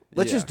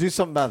 Let's Yeah. just do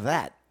something about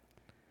that,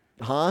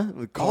 huh?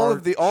 With car All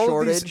of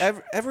shortage.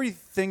 these,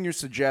 everything you're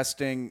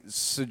suggesting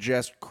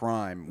suggest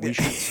crime. We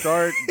should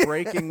start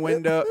breaking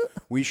window.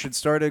 We should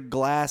start a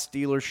glass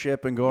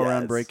dealership and go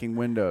around Yes. breaking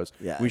windows.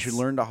 Yes. We should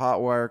learn to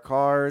hotwire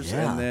cars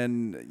Yeah. and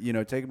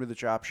then take them to the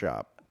chop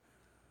shop.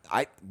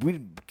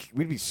 We'd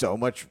be so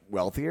much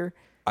wealthier.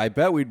 I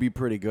bet we'd be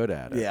pretty good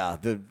at it. Yeah,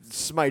 the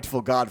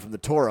smiteful god from the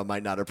Torah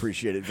might not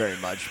appreciate it very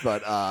much.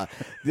 But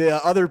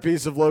the other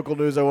piece of local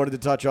news I wanted to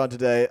touch on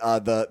today,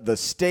 the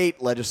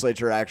state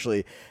legislature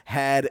actually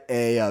had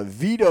a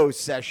veto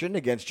session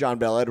against John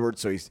Bel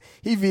Edwards. So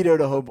he vetoed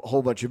a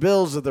whole bunch of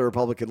bills that the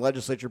Republican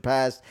legislature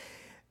passed.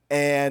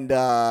 And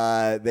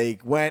they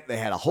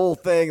had a whole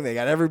thing. They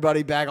got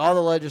everybody back. All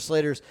the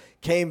legislators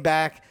came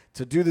back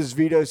to do this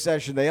veto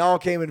session. They all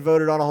came and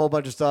voted on a whole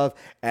bunch of stuff,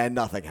 and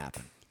nothing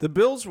happened. The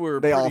bills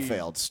were They all pretty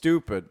failed.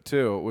 stupid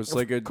too. It was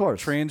like a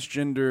course.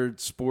 transgender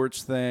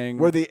sports thing.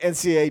 Where the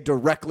NCAA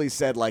directly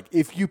said, like,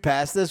 if you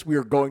pass this, we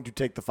are going to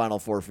take the Final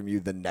Four from you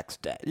the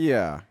next day.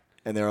 Yeah.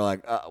 And they were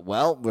like,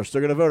 well, we're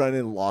still going to vote on it,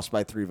 and lost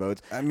by 3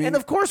 votes. And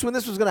of course, when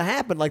this was going to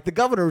happen, like, the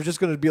governor was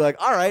just going to be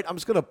like, all right, I'm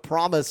just going to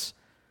promise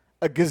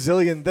a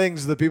gazillion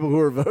things to the people who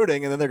are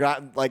voting, and then they're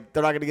not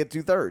going to get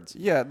 2/3.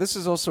 Yeah, this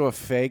is also a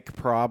fake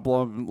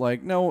problem.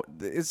 Like, no,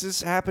 is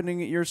this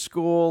happening at your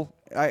school?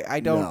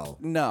 I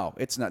don't. No,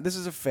 it's not. This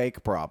is a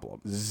fake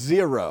problem.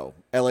 0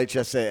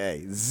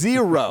 LHSAA.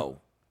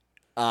 0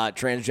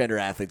 transgender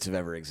athletes have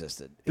ever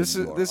existed. This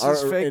in is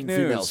fake in news.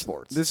 Female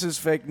sports. This is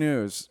fake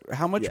news.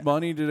 How much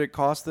money did it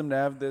cost them to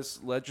have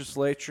this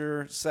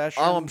legislature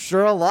session? I'm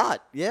sure a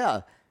lot.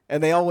 Yeah.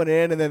 And they all went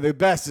in, and then the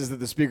best is that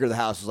the Speaker of the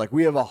House was like,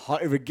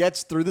 if it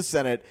gets through the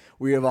Senate,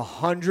 we have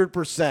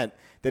 100%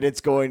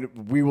 that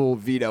we will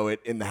veto it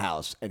in the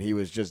House. And he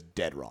was just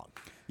dead wrong.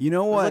 You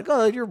know I was what? like,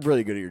 oh, you're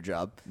really good at your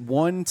job.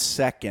 1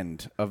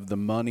 second of the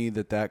money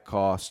that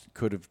cost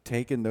could have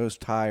taken those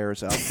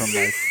tires out from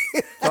my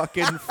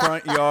fucking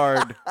front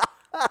yard.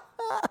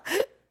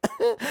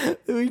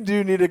 We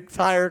do need a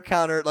tire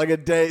counter, like a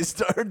day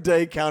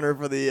counter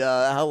for the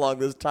how long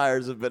those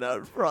tires have been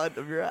out front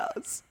of your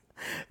house.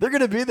 They're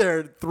going to be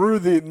there through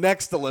the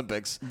next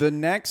Olympics. The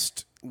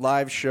next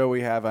live show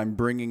we have, I'm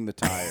bringing the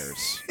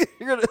tires.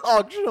 You're going to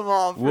auction them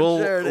off for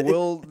charity.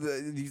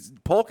 These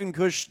Polk and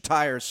Kush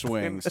tire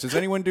swings. Does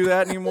anyone do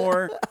that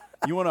anymore?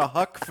 You want a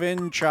Huck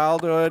Finn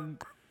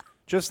childhood?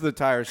 Just the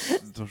tire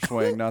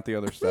swing, not the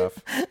other stuff.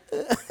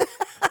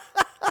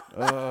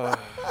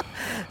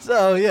 So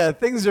So yeah,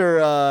 things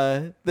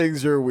are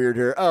weird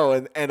here. Oh,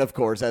 and of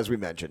course, as we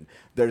mentioned,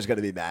 there's going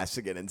to be masks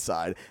again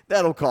inside.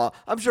 That'll call.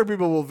 I'm sure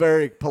people will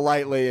very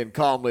politely and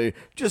calmly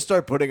just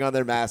start putting on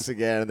their masks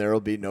again, and there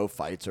will be no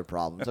fights or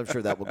problems. I'm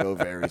sure that will go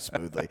very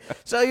smoothly.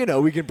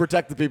 So we can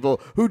protect the people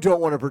who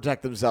don't want to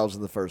protect themselves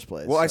in the first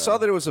place. Well, I saw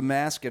that it was a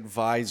mask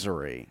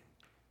advisory.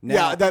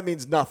 Now, yeah, that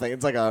means nothing.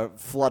 It's like a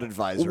flood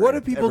advisory. what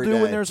do people every do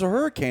day. when there's a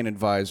hurricane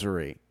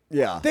advisory?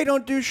 Yeah, They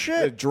don't do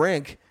shit.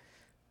 drink.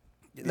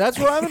 That's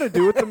what I'm going to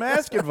do with the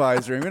mask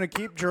advisory. I'm going to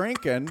keep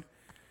drinking,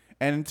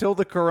 and until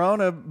the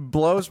corona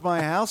blows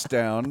my house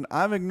down,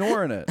 I'm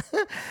ignoring it.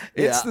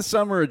 It's Yeah. the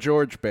summer of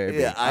George, baby.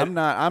 Yeah,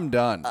 I'm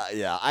done.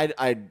 Yeah,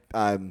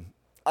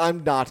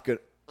 I'm not good.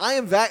 I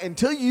am that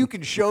until you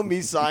can show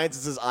me science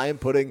that says I am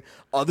putting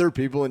other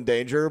people in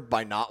danger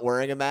by not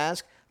wearing a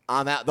mask.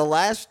 I'm out. The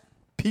last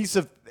piece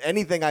of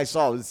anything I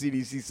saw was the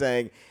CDC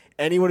saying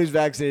anyone who's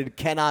vaccinated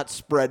cannot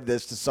spread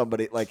this to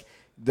somebody. Like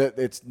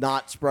it's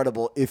not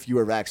spreadable if you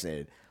are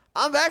vaccinated.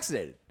 I'm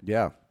vaccinated.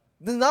 Yeah.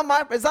 This is not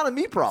my. It's not a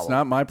me problem. It's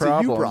not my problem.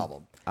 It's a you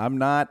problem. I'm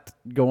not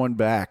going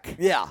back.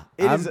 Yeah,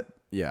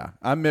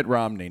 I'm Mitt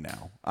Romney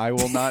now. I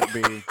will not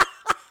be.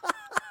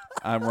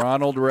 I'm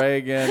Ronald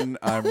Reagan.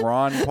 I'm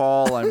Ron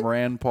Paul. I'm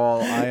Rand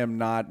Paul. I am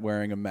not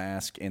wearing a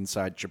mask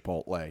inside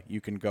Chipotle.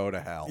 You can go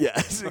to hell.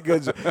 Yes,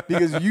 because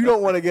you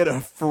don't want to get a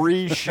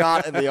free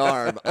shot in the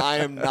arm. I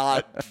am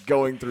not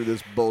going through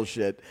this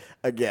bullshit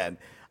again.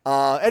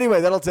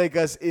 Anyway, that'll take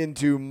us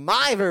into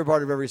my favorite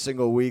part of every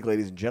single week,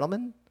 ladies and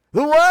gentlemen.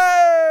 The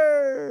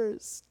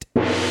worst.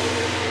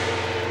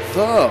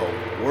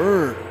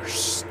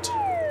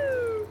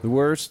 The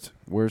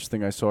worst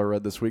thing I saw or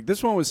read this week.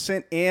 This one was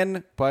sent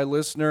in by a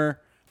listener.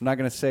 I'm not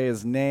going to say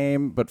his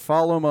name, but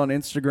follow him on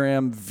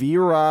Instagram,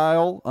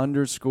 virile_beard.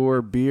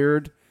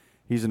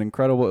 He's an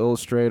incredible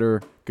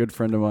illustrator, good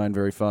friend of mine,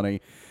 very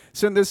funny.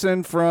 Sent this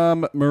in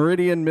from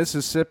Meridian,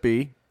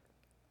 Mississippi.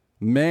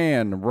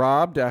 Man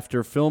robbed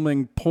after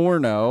filming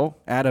porno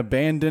at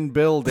abandoned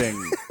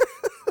building.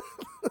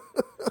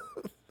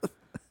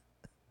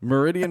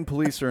 Meridian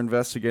police are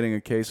investigating a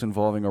case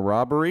involving a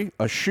robbery,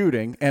 a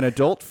shooting, an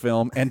adult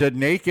film, and a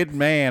naked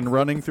man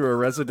running through a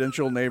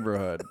residential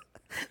neighborhood.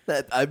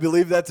 I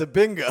believe that's a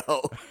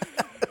bingo.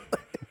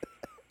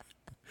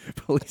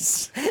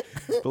 Police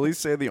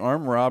say the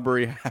armed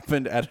robbery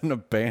happened at an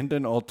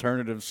abandoned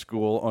alternative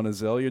school on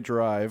Azalea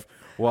Drive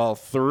while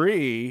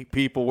 3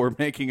 people were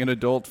making an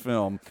adult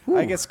film.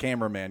 I guess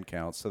cameraman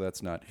counts, so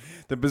that's not.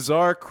 The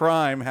bizarre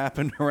crime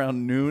happened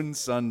around noon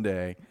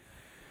Sunday.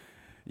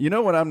 You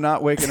know what I'm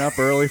not waking up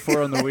early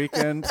for on the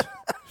weekend?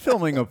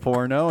 Filming a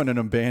porno in an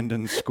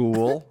abandoned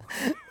school.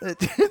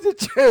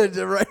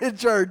 Right in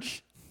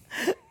church.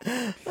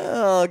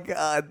 Oh,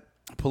 God.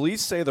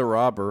 Police say the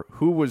robber,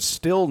 who was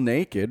still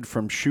naked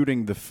from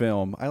shooting the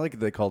film, I like that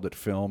they called it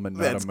film and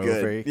not That's a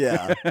movie. good.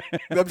 Yeah.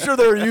 I'm sure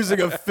they were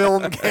using a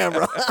film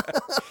camera.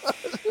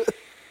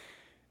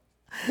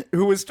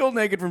 Who was still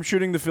naked from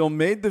shooting the film,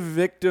 made the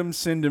victim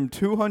send him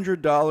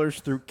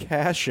 $200 through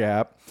Cash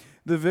App.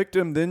 The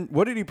victim then,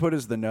 what did he put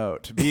as the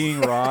note? Being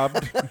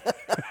robbed.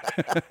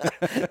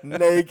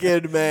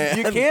 Naked man.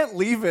 You can't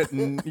leave it.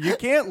 You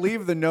can't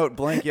leave the note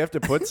blank. You have to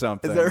put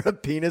something. Is there a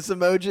penis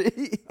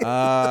emoji?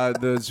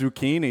 The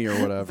zucchini or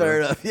whatever. Fair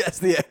enough. Yes,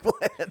 the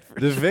eggplant.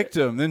 The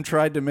victim then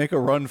tried to make a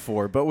run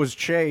for it, but was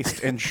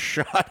chased and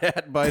shot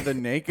at by the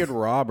naked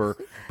robber,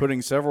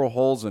 putting several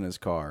holes in his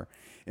car.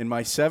 In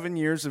my 7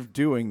 years of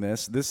doing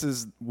this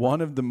is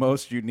one of the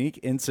most unique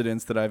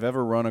incidents that I've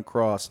ever run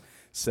across,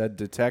 said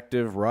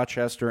Detective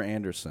Rochester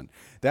Anderson.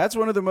 That's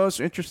one of the most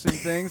interesting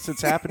things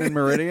that's happened in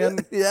Meridian.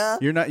 Yeah.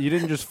 You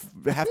didn't just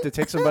have to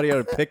take somebody out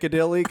of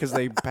Piccadilly because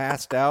they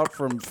passed out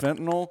from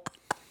fentanyl.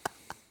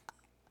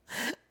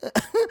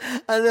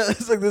 I know,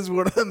 it's like this is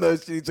one of the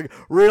most. It's like,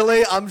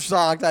 really? I'm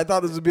shocked. I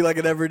thought this would be like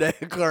an everyday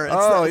occurrence.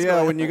 Oh, That's yeah,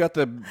 going when you got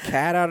the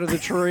cat out of the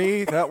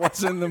tree, that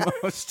wasn't the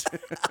most.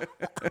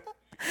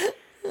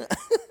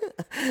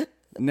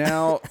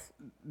 Now,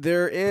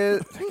 there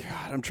is.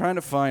 God, I'm trying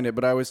to find it,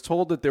 but I was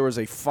told that there was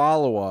a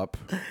follow-up.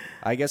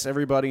 I guess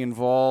everybody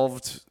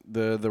involved,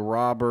 the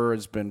robber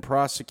has been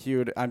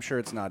prosecuted. I'm sure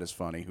it's not as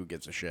funny. Who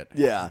gives a shit?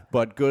 Yeah.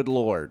 But good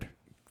Lord.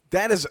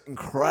 That is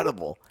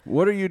incredible.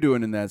 What are you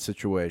doing in that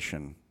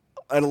situation?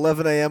 At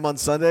 11 a.m. on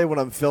Sunday when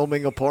I'm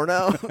filming a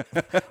porno?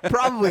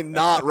 Probably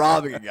not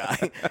robbing a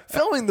guy.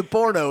 Filming the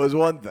porno is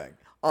one thing.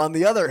 On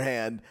the other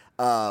hand,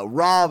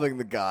 robbing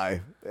the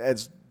guy,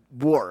 it's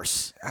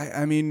worse.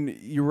 I mean,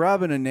 you're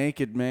robbing a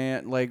naked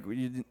man. Like,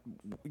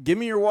 give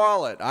me your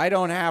wallet. I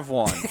don't have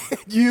one.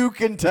 You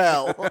can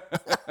tell.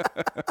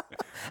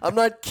 I'm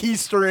not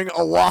keystering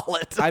a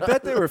wallet. I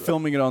bet they were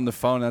filming it on the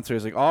phone. That's why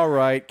he's like, all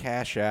right,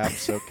 Cash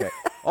App's okay.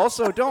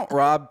 Also, don't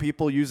rob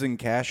people using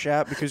Cash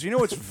App because you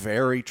know it's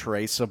very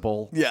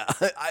traceable. Yeah.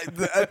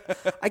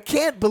 I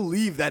can't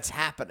believe that's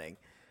happening.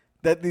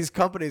 That these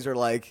companies are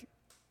like,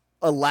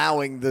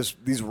 allowing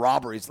these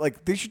robberies.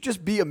 Like, they should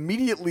just be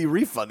immediately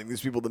refunding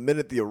these people the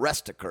minute the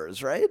arrest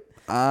occurs, right?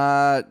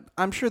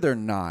 I'm sure they're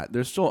not.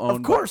 They're still owned.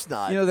 Of course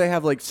not. You know, they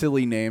have like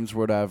silly names,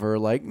 whatever,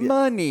 like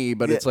Money,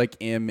 but Yeah. it's like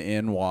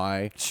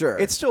MNY. Sure.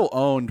 It's still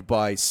owned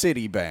by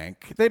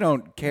Citibank. They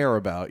don't care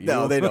about you.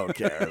 No, they don't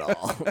care at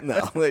all.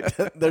 No,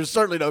 they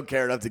certainly don't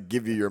care enough to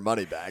give you your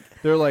money back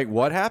They're like,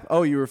 what happened?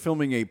 Oh, you were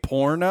filming a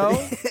porno?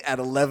 at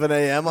 11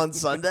 a.m. on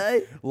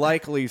Sunday.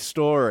 Likely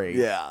story.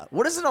 Yeah.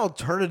 What does an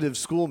alternative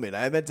school mean?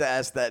 I meant to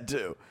ask that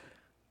too.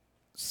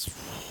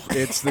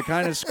 It's the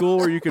kind of school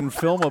where you can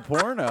film a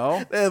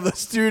porno. They have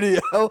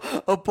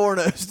a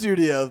porno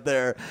studio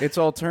there. It's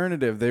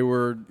alternative. They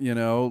were,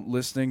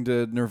 listening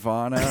to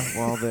Nirvana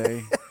while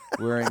they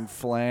wearing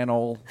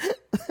flannel.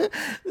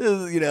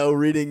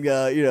 Reading,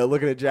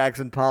 looking at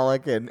Jackson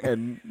Pollock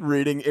and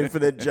reading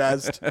Infinite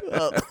Jest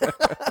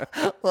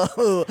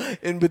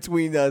in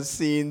between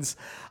scenes.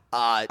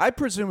 I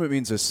presume it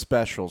means a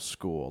special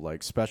school,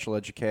 like special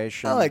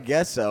education. Oh, I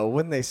guess so.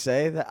 Wouldn't they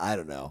say that? I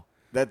don't know.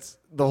 That's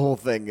the whole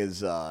thing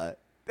is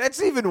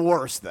that's even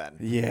worse then.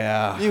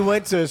 Yeah. You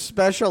went to a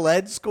special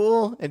ed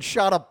school and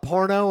shot a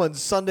porno on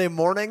Sunday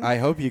morning? I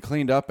hope you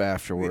cleaned up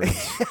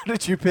afterwards. How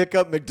did you pick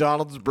up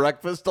McDonald's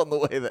breakfast on the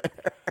way there?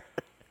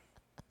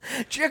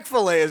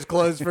 Chick-fil-A is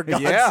closed, for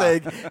God's Yeah.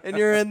 sake, and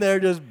you're in there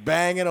just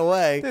banging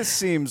away. This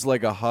seems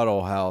like a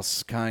Huddle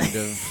House kind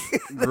of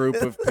group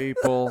of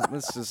people.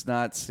 This does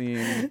not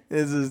seem...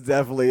 This is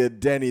definitely a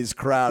Denny's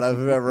crowd if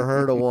I've ever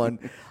heard of one.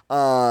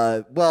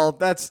 Well,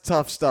 that's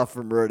tough stuff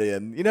for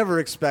Meridian. You never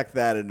expect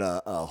that in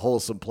a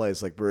wholesome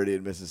place like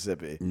Meridian,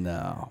 Mississippi.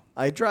 No.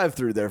 I drive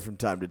through there from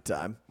time to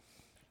time.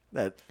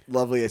 That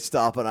lovely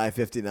stop on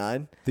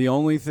I-59. The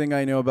only thing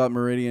I know about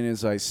Meridian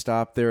is I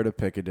stopped there to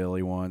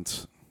Piccadilly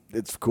once.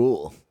 It's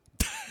cool.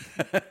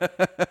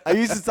 I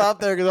used to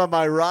stop there because on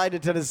my ride to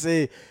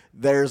Tennessee,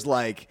 there's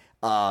like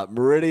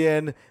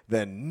Meridian,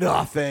 then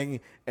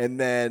nothing, and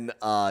then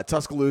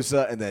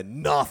Tuscaloosa, and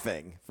then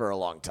nothing for a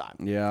long time.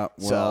 Yeah,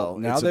 well, So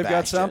now it's a they've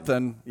got bastion.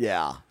 something.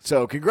 Yeah.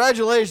 So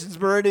congratulations,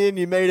 Meridian.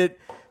 You made it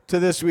to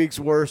this week's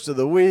Worst of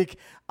the Week.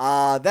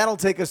 That'll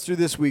take us through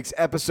this week's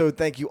episode.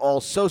 Thank you all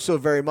so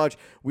very much.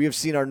 We have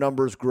seen our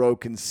numbers grow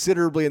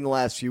considerably in the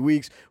last few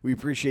weeks. We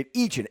appreciate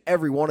each and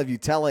every one of you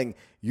telling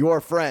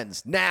your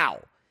friends. Now,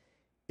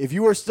 if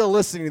you are still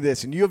listening to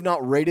this and you have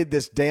not rated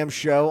this damn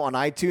show on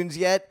iTunes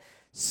yet,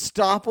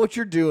 stop what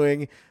you're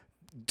doing.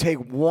 Take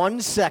 1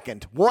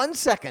 second,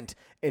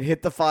 and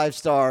hit the 5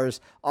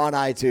 stars on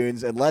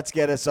iTunes, and let's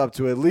get us up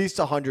to at least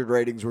 100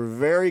 ratings. We're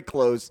very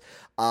close.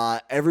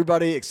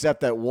 Everybody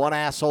except that one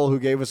asshole who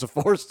gave us a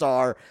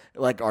 4-star,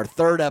 like our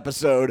third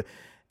episode.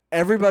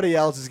 Everybody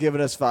else has given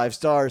us 5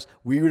 stars.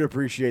 We would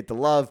appreciate the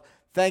love.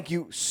 Thank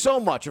you so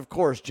much, of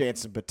course,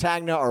 Jansen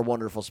Patagna, our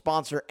wonderful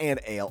sponsor, and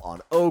Ale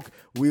on Oak.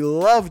 We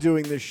love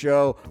doing this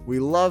show. We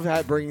love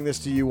bringing this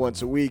to you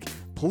once a week.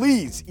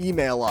 Please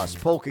email us,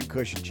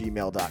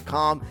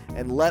 polkandcush@gmail.com,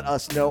 and let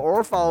us know,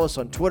 or follow us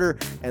on Twitter,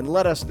 and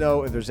let us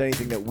know if there's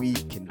anything that we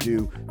can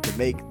do to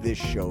make this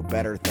show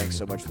better. Thanks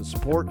so much for the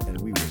support,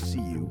 and we will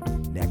see you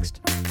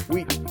next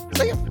week.